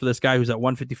prepare for this guy who's at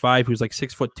 155, who's like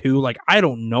 6'2". Like, I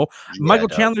don't know. Michael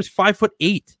Chandler's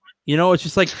 5'8". You know, it's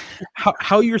just like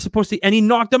how you're supposed to, and he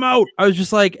knocked him out. I was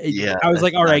just like, I was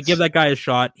like, all right, give that guy a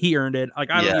shot. He earned it. Like,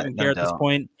 I don't even care at this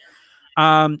point.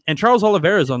 And Charles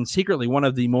Oliveira is on secretly one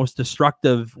of the most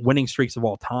destructive winning streaks of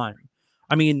all time.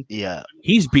 I mean,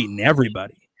 he's beaten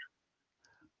everybody.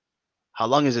 How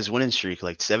long is his winning streak?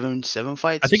 Like seven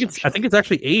fights? I think it's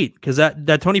actually 8 because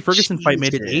that Tony Ferguson fight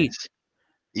made it 8.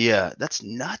 Yeah, that's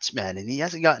nuts, man. And he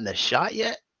hasn't gotten a shot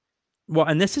yet. Well,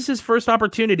 and this is his first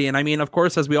opportunity. And I mean, of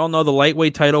course, as we all know, the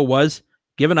lightweight title was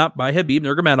given up by Khabib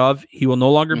Nurmagomedov. He will no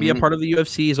longer be a part of the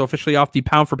UFC. He's officially off the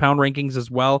pound for pound rankings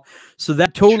as well. So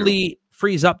that totally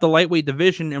frees up the lightweight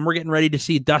division, and we're getting ready to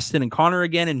see Dustin and Conor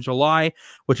again in July,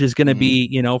 which is going to be,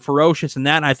 you know, ferocious in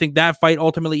that. And I think that fight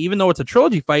ultimately, even though it's a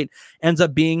trilogy fight, ends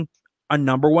up being a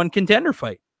number 1 contender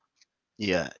fight.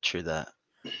 Yeah, true that.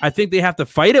 I think they have to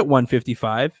fight at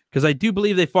 155 because I do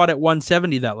believe they fought at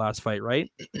 170 that last fight,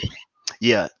 right?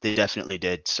 Yeah, they definitely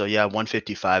did. So yeah,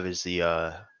 155 is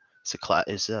the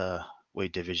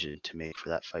weight division to make for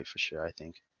that fight for sure, I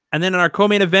think. And then in our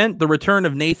co-main event, the return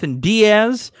of Nathan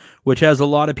Diaz, which has a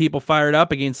lot of people fired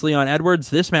up against Leon Edwards.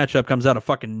 This matchup comes out of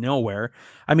fucking nowhere.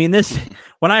 I mean,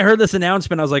 when I heard this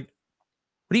announcement, I was like,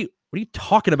 what are you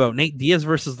talking about? Nate Diaz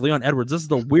versus Leon Edwards. This is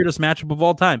the weirdest matchup of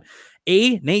all time.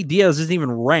 Nate Diaz isn't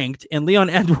even ranked, and Leon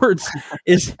Edwards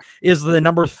is the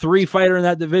number 3 fighter in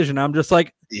that division. I'm just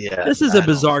like, this is a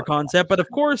bizarre concept. But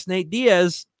of course, Nate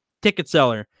Diaz, ticket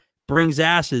seller, brings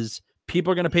asses.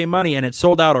 People are going to pay money, and it's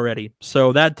sold out already.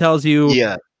 So that tells you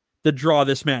the draw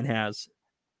this man has.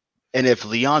 And if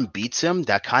Leon beats him,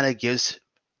 that kind of gives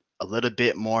a little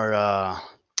bit more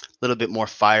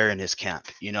fire in his camp,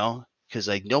 you know? Because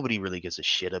like nobody really gives a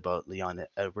shit about Leon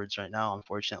Edwards right now,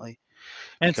 unfortunately.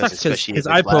 And it sucks because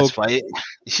I poked. Fight.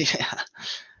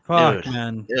 Fuck,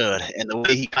 man. Dude, and the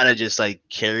way he kind of just like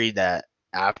carried that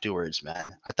afterwards, man.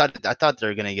 I thought they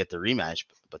were gonna get the rematch,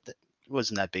 but it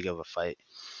wasn't that big of a fight.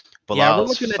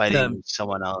 Bilal's fighting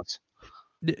someone else.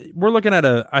 We're looking at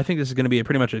I think this is going to be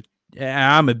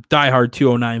I'm a diehard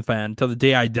 209 fan till the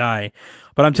day I die.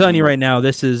 But I'm telling you right now,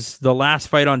 this is the last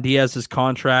fight on Diaz's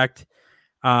contract.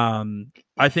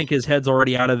 I think his head's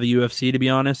already out of the UFC, to be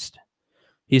honest.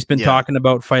 He's been talking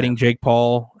about fighting Jake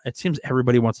Paul. It seems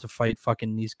everybody wants to fight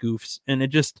fucking these goofs. And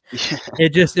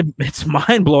it's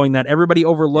mind blowing that everybody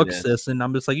overlooks this. And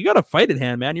I'm just like, you got to fight at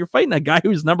hand, man. You're fighting a guy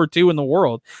who's number 2 in the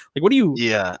world. Like, what do you,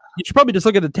 you should probably just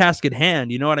look at the task at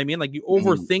hand. You know what I mean? Like, you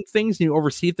overthink things and you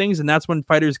oversee things. And that's when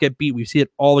fighters get beat. We see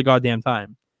it all the goddamn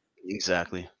time.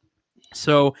 Exactly.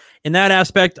 So in that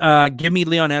aspect, give me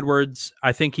Leon Edwards.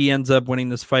 I think he ends up winning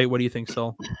this fight. What do you think,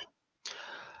 Sil?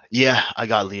 Yeah, I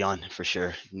got Leon for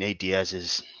sure. Nate Diaz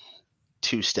is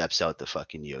 2 steps out the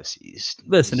fucking UFC.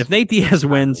 Listen, if Nate Diaz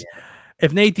wins,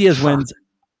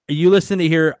 you listen to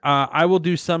here, I will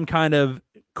do some kind of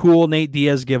cool Nate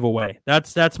Diaz giveaway.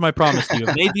 That's my promise to you.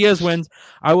 If Nate Diaz wins,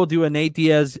 I will do a Nate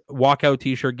Diaz walkout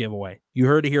t-shirt giveaway. You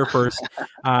heard it here first.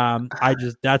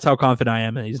 That's how confident I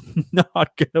am. And he's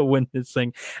not gonna win this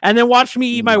thing. And then watch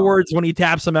me eat my words when he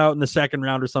taps him out in the second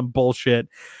round or some bullshit.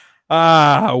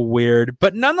 Weird.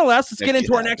 But nonetheless, let's get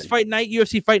into our next fight night,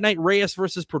 UFC Fight Night, Reyes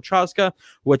versus Prochazka,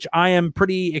 which I am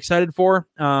pretty excited for.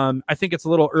 I think it's a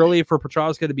little early for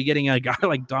Prochazka to be getting a guy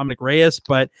like Dominic Reyes,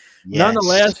 but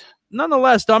nonetheless,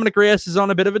 Dominic Reyes is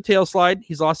on a bit of a tail slide.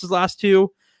 He's lost his last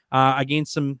 2.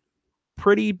 against some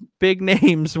pretty big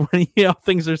names when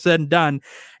things are said and done.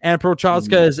 And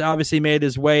Prochazka has obviously made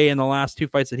his way in the last 2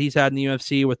 fights that he's had in the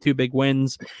UFC with 2 big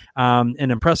wins. An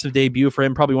impressive debut for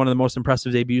him, probably one of the most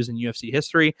impressive debuts in UFC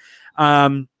history.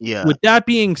 With that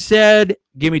being said,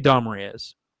 give me Dom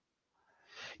Reyes.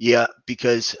 Yeah,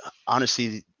 because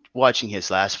honestly, watching his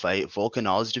last fight, Volkan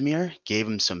Ozdemir gave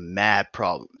him some mad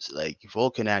problems. Like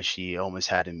Volkan actually almost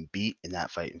had him beat in that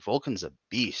fight. And Volkan's a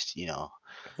beast,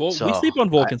 Well, we sleep on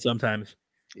Volkan sometimes.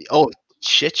 Oh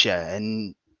shit, yeah,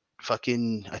 and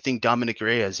fucking, I think Dominic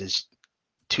Reyes is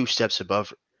 2 steps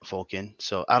above Volkan.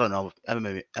 So I don't know.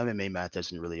 MMA math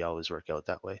doesn't really always work out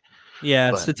that way. Yeah,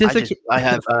 But statistics. I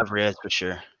have Reyes for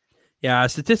sure. Yeah,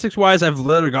 statistics wise, I've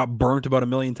literally got burnt about 1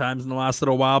 million times in the last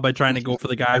little while by trying to go for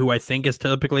the guy who I think is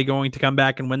typically going to come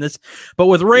back and win this. But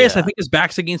with Reyes, I think his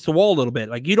back's against the wall a little bit.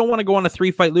 Like, you don't want to go on a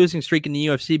 3-fight losing streak in the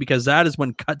UFC because that is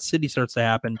when Cut City starts to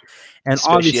happen. And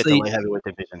especially obviously, at the light heavyweight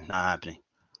division, not happening.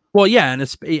 Well, yeah,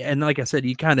 and like I said,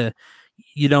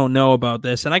 you don't know about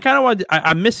this, and I kind of wanted.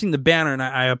 I'm missing the banner, and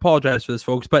I apologize for this,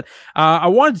 folks. But I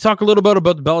wanted to talk a little bit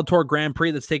about the Bellator Grand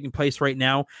Prix that's taking place right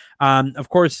now. Of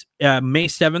course, May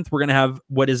 7th, we're going to have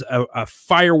what is a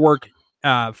firework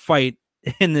fight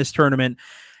in this tournament.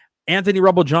 Anthony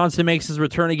Rumble Johnson makes his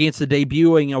return against the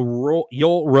debuting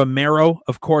Yoel Romero.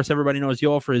 Of course, everybody knows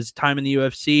Yoel for his time in the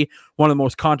UFC, one of the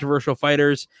most controversial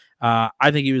fighters.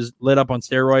 I think he was lit up on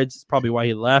steroids. It's probably why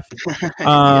he left.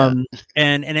 And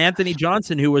Anthony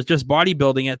Johnson, who was just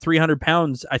bodybuilding at 300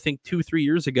 pounds, I think 2-3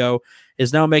 years ago,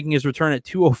 is now making his return at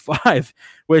 205,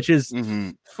 which is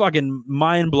fucking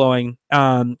mind blowing.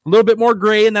 A little bit more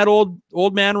gray in that old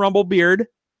man Rumble beard.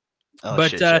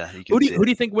 But who do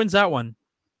you think wins that one?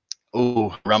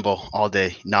 Oh, Rumble all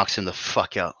day, knocks him the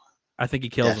fuck out. I think he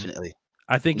kills him.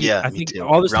 I think too.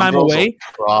 All this time Rumble's away,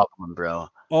 a problem, bro.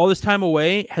 All this time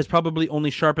away has probably only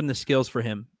sharpened the skills for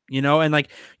him, and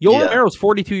like Yoel Romero's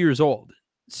 42 years old.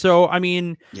 So I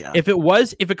mean, if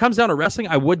it comes down to wrestling,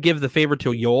 I would give the favor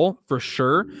to Yoel for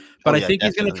sure. But I think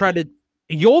he's going to try to.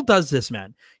 Yoel does this,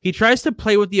 man. He tries to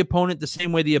play with the opponent the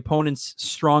same way the opponent's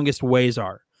strongest ways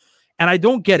are. And I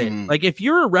don't get it. Like, if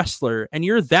you're a wrestler and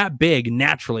you're that big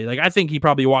naturally, like, I think he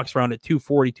probably walks around at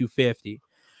 240, 250.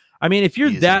 I mean, if you're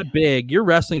that big, your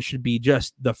wrestling should be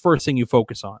just the first thing you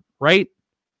focus on, right?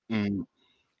 And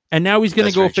now he's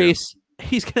going to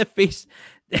he's going to face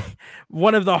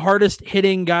one of the hardest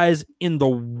hitting guys in the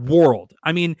world.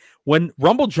 I mean, when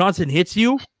Rumble Johnson hits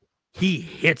you, he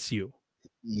hits you.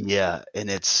 Yeah.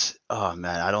 And oh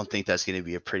man, I don't think that's going to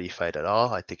be a pretty fight at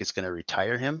all. I think it's going to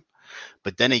retire him.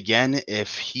 But then again, if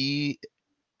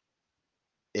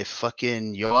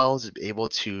fucking Yoel is able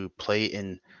to play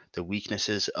in the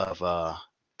weaknesses of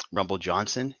Rumble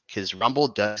Johnson, because Rumble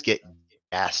does get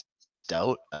gassed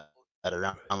out at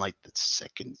around like the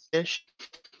second-ish.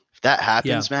 If that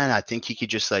happens, man, I think he could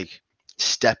just like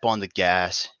step on the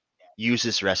gas, use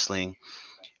his wrestling.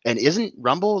 And isn't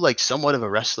Rumble like somewhat of a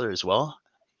wrestler as well?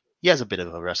 He has a bit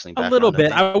of a wrestling background. A little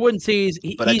bit. I wouldn't say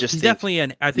he's definitely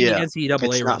I think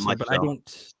NCAA wrestler, but I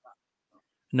don't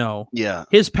know. Yeah.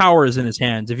 His power is in his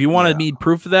hands. If you want to need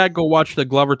proof of that, go watch the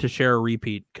Glover Teixeira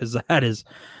repeat, because that is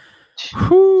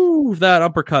that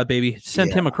uppercut, baby.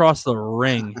 Sent him across the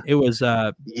ring. It was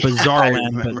bizarre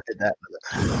land.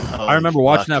 I remember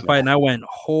watching that fight and I went,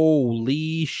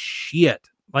 holy shit.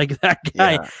 Like, that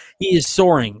guy, he is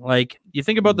soaring. Like, you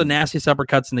think about the nastiest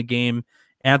uppercuts in the game.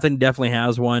 Anthony definitely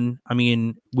has one. I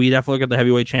mean, we definitely look at the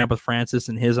heavyweight champ with Francis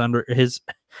and his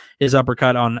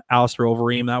uppercut on Alistair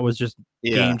Overeem. That was just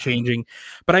game changing.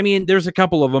 But I mean, there's a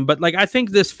couple of them. But like, I think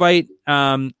this fight,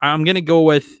 I'm gonna go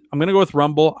with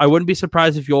Rumble. I wouldn't be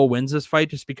surprised if Yoel wins this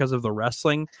fight just because of the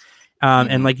wrestling.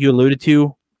 And like you alluded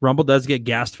to, Rumble does get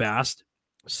gassed fast,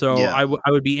 so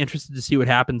I would be interested to see what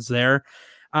happens there.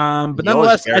 But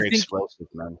nonetheless, I think explosive,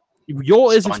 man.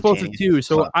 Yoel is explosive too,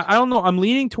 so I don't know. I'm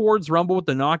leaning towards Rumble with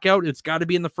the knockout. It's got to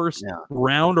be in the first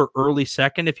round or early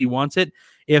second if he wants it.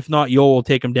 If not, Yoel will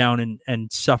take him down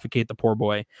and suffocate the poor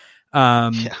boy.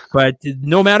 But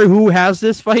no matter who has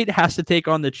this fight, has to take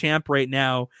on the champ right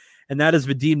now, and that is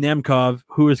Vadim Nemkov,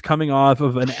 who is coming off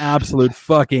of an absolute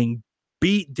fucking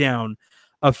beatdown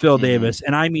of Phil Davis,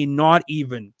 and I mean not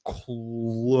even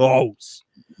close.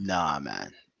 Nah,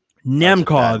 man.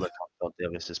 Nemkov. Phil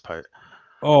Davis's part.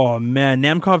 Oh, man.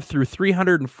 Nemkov threw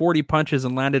 340 punches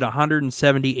and landed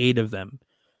 178 of them.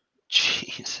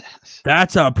 Jesus.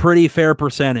 That's a pretty fair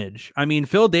percentage. I mean,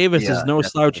 Phil Davis is no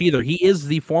slouch either. He is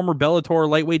the former Bellator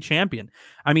lightweight champion.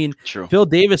 I mean, Phil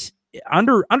Davis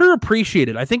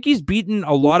underappreciated. I think he's beaten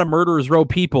a lot of Murderers Row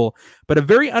people, but a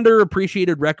very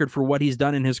underappreciated record for what he's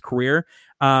done in his career.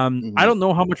 I don't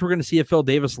know how much we're going to see of Phil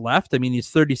Davis left. I mean, he's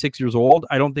 36 years old.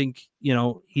 I don't think,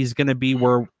 he's going to be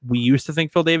where we used to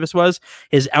think Phil Davis was.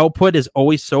 His output is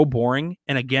always so boring.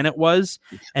 And again, it was.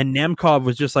 And Nemkov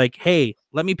was just like, hey,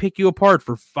 let me pick you apart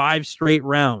for 5 straight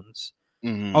rounds.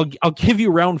 I'll give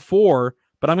you round 4,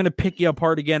 but I'm going to pick you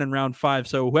apart again in round 5.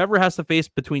 So whoever has to face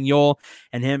between Yoel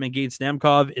and him against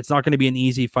Nemkov, it's not going to be an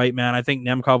easy fight, man. I think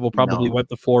Nemkov will probably wipe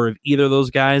the floor of either of those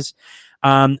guys.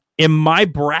 In my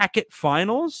bracket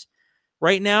finals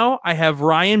right now, I have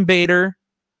Ryan Bader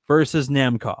versus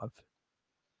Nemkov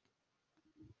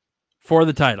for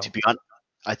the title. To be honest,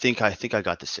 I think I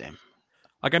got the same.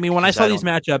 Like, I mean, when I saw these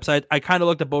matchups, I kind of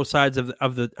looked at both sides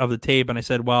of the tape, and I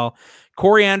said, well,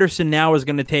 Corey Anderson now is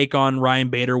going to take on Ryan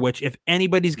Bader, which if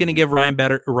anybody's going to give Ryan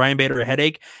Bader a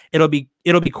headache, it'll be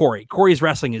Corey. Corey's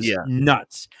wrestling is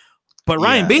nuts, but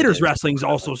Ryan Bader's wrestling is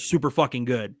also super fucking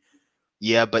good.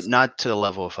 Yeah, but not to the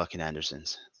level of fucking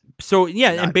Anderson's. So,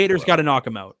 and Bader's got to knock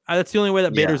him out. That's the only way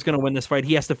that Bader's going to win this fight.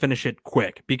 He has to finish it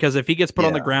quick, because if he gets put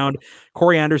on the ground,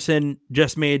 Corey Anderson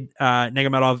just made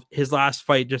Nurmagomedov his last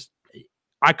fight.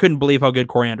 I couldn't believe how good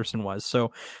Corey Anderson was.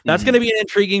 So that's going to be an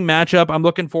intriguing matchup. I'm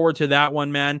looking forward to that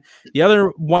one, man. The other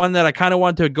one that I kind of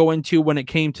wanted to go into when it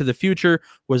came to the future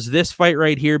was this fight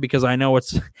right here, because I know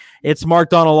it's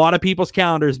marked on a lot of people's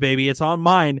calendars, baby. It's on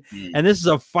mine. And this is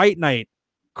a fight night.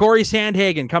 Corey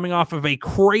Sandhagen, coming off of a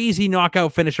crazy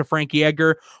knockout finish of Frankie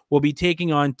Edgar, will be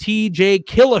taking on TJ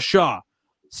Dillashaw.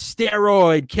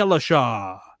 Steroid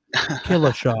Dillashaw.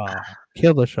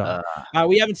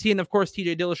 We haven't seen, of course,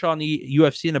 TJ Dillashaw in the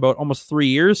UFC in about almost 3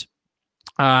 years.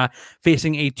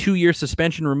 Facing a 2-year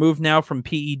suspension, removed now from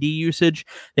PED usage.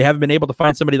 They haven't been able to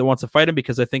find somebody that wants to fight him,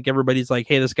 because I think everybody's like,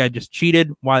 hey, this guy just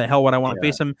cheated. Why the hell would I want to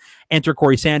face him? Enter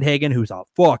Corey Sandhagen, who's a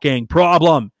fucking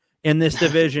problem in this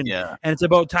division. And it's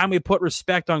about time we put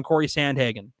respect on Corey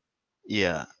Sandhagen.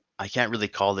 Yeah. I can't really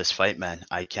call this fight, man.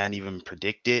 I can't even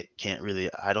predict it.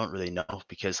 I don't really know,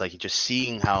 because like just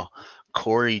seeing how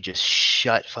Corey just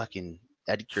shut fucking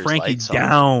Edgar's Frankie lights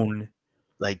down. On.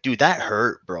 Like, dude, that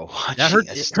hurt, bro. That hurt.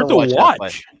 It hurt to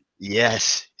watch.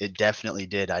 Yes, it definitely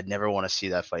did. I'd never want to see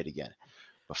that fight again.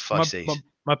 But fuck's sake.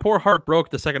 My poor heart broke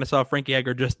the second I saw Frankie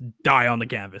Edgar just die on the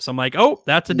canvas. I'm like, oh,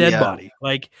 that's a dead body.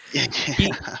 Like,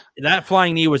 that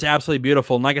flying knee was absolutely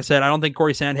beautiful. And like I said, I don't think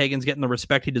Corey Sandhagen's getting the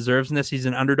respect he deserves in this. He's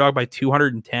an underdog by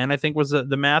 210, I think was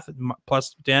the math,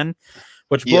 plus 10,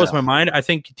 which blows my mind. I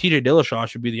think TJ Dillashaw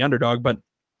should be the underdog, but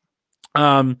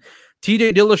TJ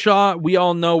Dillashaw, we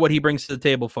all know what he brings to the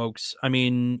table, folks. I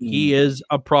mean, he is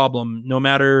a problem, no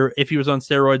matter if he was on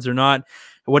steroids or not.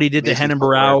 What he did to Henan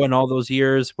Barao in all those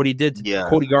years, what he did to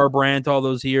Cody Garbrandt all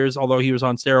those years, although he was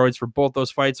on steroids for both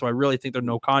those fights, so I really think they're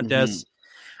no contests.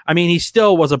 I mean, he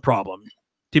still was a problem.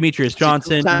 Demetrius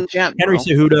Johnson, Henry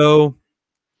Cejudo.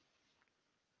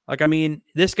 Like, I mean,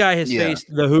 this guy has faced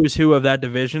the who's who of that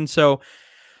division, so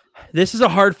this is a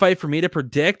hard fight for me to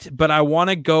predict, but I want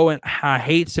to go, and I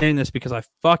hate saying this because I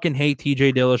fucking hate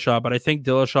TJ Dillashaw, but I think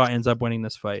Dillashaw ends up winning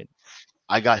this fight.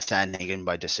 I got Sandhagen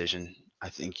by decision. I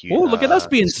think you. Oh, look at us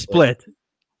being split.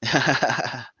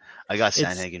 I got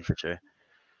Sandhagen for sure.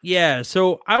 Yeah,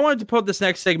 so I wanted to put this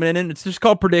next segment in. It's just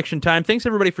called Prediction Time. Thanks,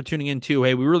 everybody, for tuning in, too.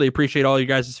 Hey, we really appreciate all you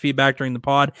guys' feedback during the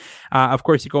pod. Of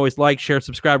course, you can always like, share,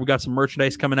 subscribe. We got some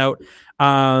merchandise coming out.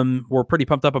 We're pretty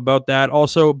pumped up about that.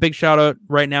 Also, big shout-out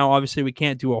right now. Obviously, we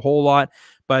can't do a whole lot,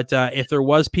 but if there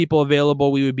was people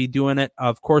available, we would be doing it,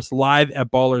 of course, live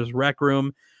at Ballers Rec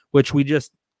Room, which we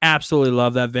just absolutely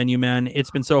love that venue, man. It's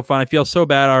been so fun. I feel so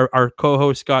bad. Our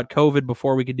co-host got COVID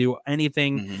before we could do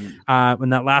anything in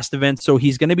that last event. So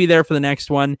he's going to be there for the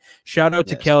next one. Shout out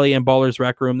to Kelly and Ballers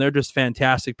Rec Room. They're just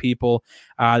fantastic people.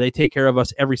 They take care of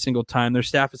us every single time. Their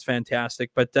staff is fantastic.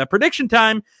 But prediction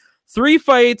time, 3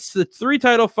 fights, the 3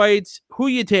 title fights. Who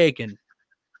you taking?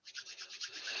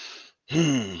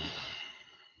 I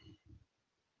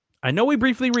know we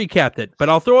briefly recapped it, but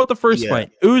I'll throw out the first fight.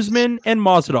 Usman and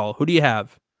Masvidal. Who do you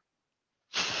have?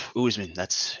 Usman,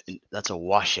 that's a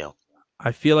washout.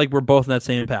 I feel like we're both in that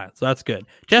same path, so that's good.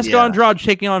 Jessica Andrade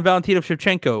taking on Valentina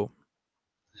Shevchenko.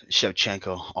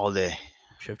 Shevchenko all day.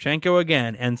 Shevchenko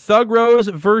again. And Thug Rose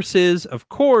versus, of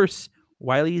course,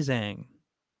 Weili Zhang.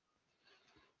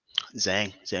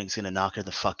 Zhang's going to knock her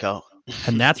the fuck out.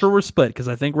 And that's where we're split, because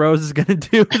I think Rose is going to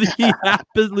do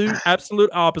the absolute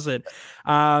opposite.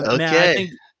 Man,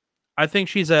 I think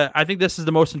this is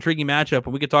the most intriguing matchup,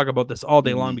 and we could talk about this all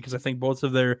day long, because I think both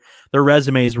of their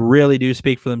resumes really do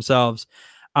speak for themselves.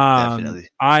 Definitely.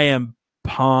 I am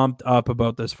pumped up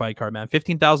about this fight card, man.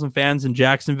 15,000 fans in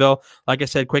Jacksonville. Like I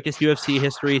said, quickest UFC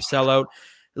history sellout.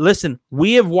 Listen,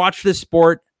 we have watched this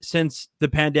sport since the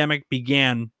pandemic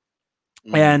began,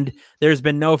 and there's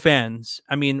been no fans.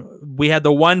 I mean, we had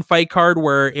the one fight card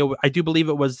where I do believe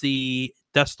it was the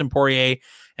Dustin Poirier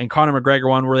and Conor McGregor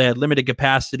one where they had limited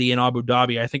capacity in Abu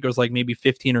Dhabi. I think it was like maybe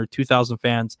 15 or 2,000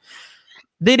 fans.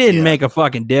 They didn't make a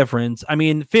fucking difference. I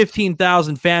mean,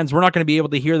 15,000 fans, we're not going to be able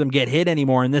to hear them get hit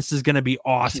anymore, and this is going to be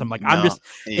awesome. Like, I'm just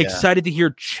excited to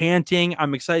hear chanting.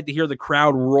 I'm excited to hear the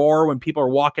crowd roar when people are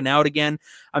walking out again.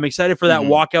 I'm excited for that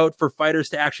walkout for fighters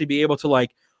to actually be able to,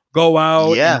 like, go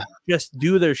out and just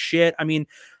do their shit. I mean,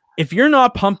 if you're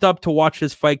not pumped up to watch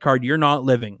this fight card, you're not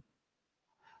living.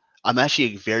 I'm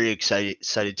actually very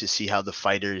excited to see how the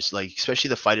fighters, like, especially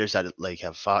the fighters that like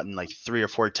have fought in like 3 or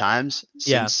 4 times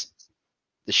since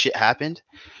the shit happened.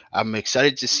 I'm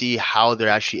excited to see how they're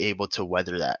actually able to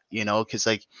weather that, you know, because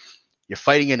like you're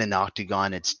fighting in an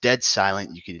octagon, it's dead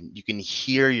silent. You can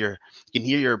hear your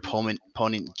opponent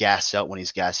gas out when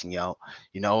he's gassing out,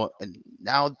 you know, and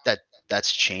now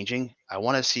that's changing. I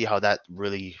want to see how that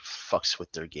really fucks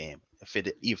with their game. I think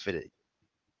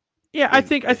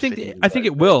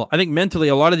it will. I think mentally,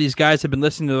 a lot of these guys have been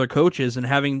listening to their coaches and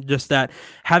having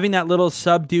that little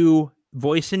subdue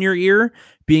voice in your ear,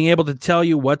 being able to tell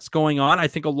you what's going on. I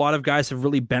think a lot of guys have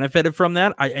really benefited from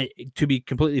that. To be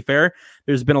completely fair,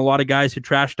 there's been a lot of guys who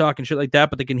trash talk and shit like that,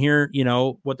 but they can hear, you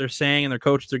know, what they're saying, and their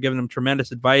coaches are giving them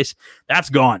tremendous advice. That's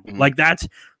gone. Like, that's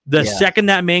the second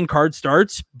that main card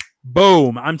starts,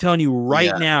 boom. I'm telling you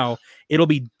right now, it'll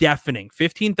be deafening.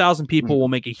 15,000 people will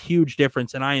make a huge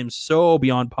difference, and I am so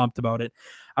beyond pumped about it.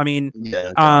 I mean,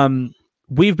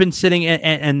 we've been sitting,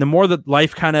 and the more that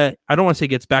life kind of, I don't want to say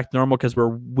gets back to normal, because where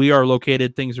we are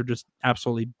located, things are just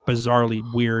absolutely bizarrely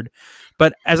weird.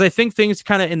 But as I think things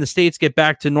kind of in the States get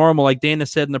back to normal, like Dana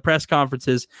said in the press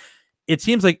conferences, it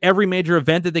seems like every major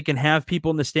event that they can have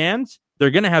people in the stands,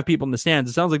 they're going to have people in the stands.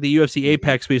 It sounds like the UFC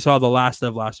Apex we saw the last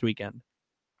weekend.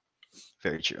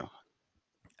 Very true.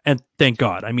 And thank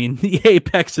God. I mean, the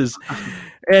Apex is,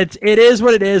 it is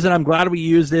what it is, and I'm glad we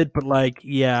used it. But like,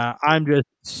 yeah, I'm just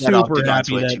super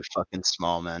happy that too fucking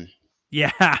small, man.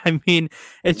 Yeah, I mean,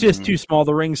 it's just too small.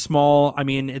 The ring's small. I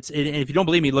mean, if you don't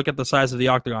believe me, look at the size of the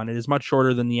octagon. It is much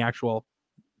shorter than the actual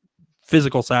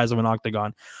physical size of an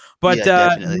octagon. But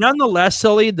nonetheless,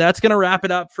 Sully, that's going to wrap it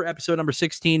up for episode number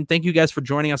 16. Thank you guys for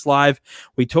joining us live.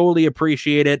 We totally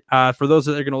appreciate it. For those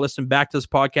that are going to listen back to this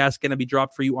podcast, going to be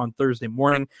dropped for you on Thursday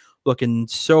morning. Looking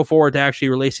so forward to actually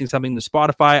releasing something to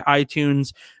Spotify,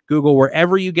 iTunes, Google,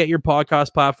 wherever you get your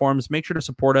podcast platforms. Make sure to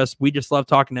support us. We just love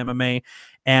talking MMA.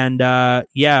 And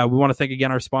we want to thank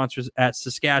again our sponsors at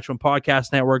Saskatchewan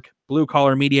Podcast Network, Blue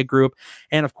Collar Media Group,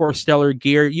 and of course, Stellar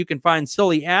Gear. You can find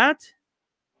Sully at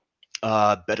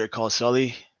Better Call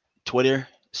Sully, Twitter,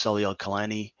 Sully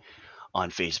Al-Kalani on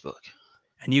Facebook.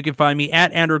 And you can find me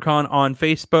at AndrewCon on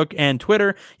Facebook and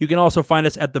Twitter. You can also find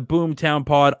us at the Boomtown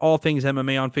Pod, all things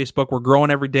MMA on Facebook. We're growing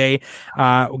every day.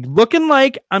 Looking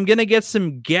like I'm going to get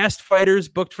some guest fighters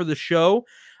booked for the show.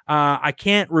 I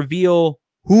can't reveal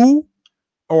who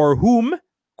or whom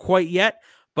quite yet,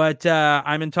 but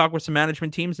I'm in talk with some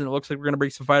management teams, and it looks like we're going to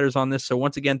bring some fighters on this. So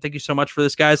once again, thank you so much for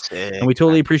this, guys. And we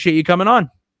totally appreciate you coming on.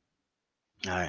 All right.